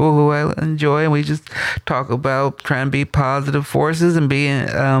on people who I enjoy, and we just talk about trying to be positive forces and being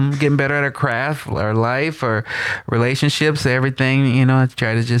getting better at our craft, our life, our relationships, everything. You know, I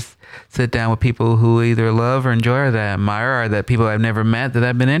try to just sit down with people who either love or enjoy or that I admire or that people I've never met that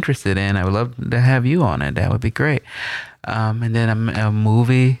I've been interested in. I would love to have you on it. That would be great. And then a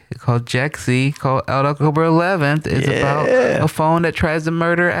movie called Jexy called Out October 11th is about a phone that tries to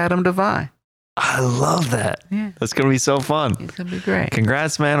murder Adam Devine. I love that. Yeah. That's going to be so fun. It's going to be great.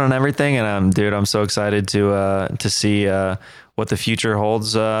 Congrats, man, on everything. And dude, I'm so excited to see what the future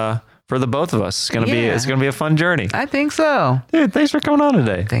holds for the both of us. It's going to be a fun journey. I think so. Dude, thanks for coming on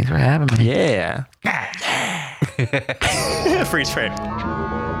today. Thanks for having me. Yeah. Freeze frame.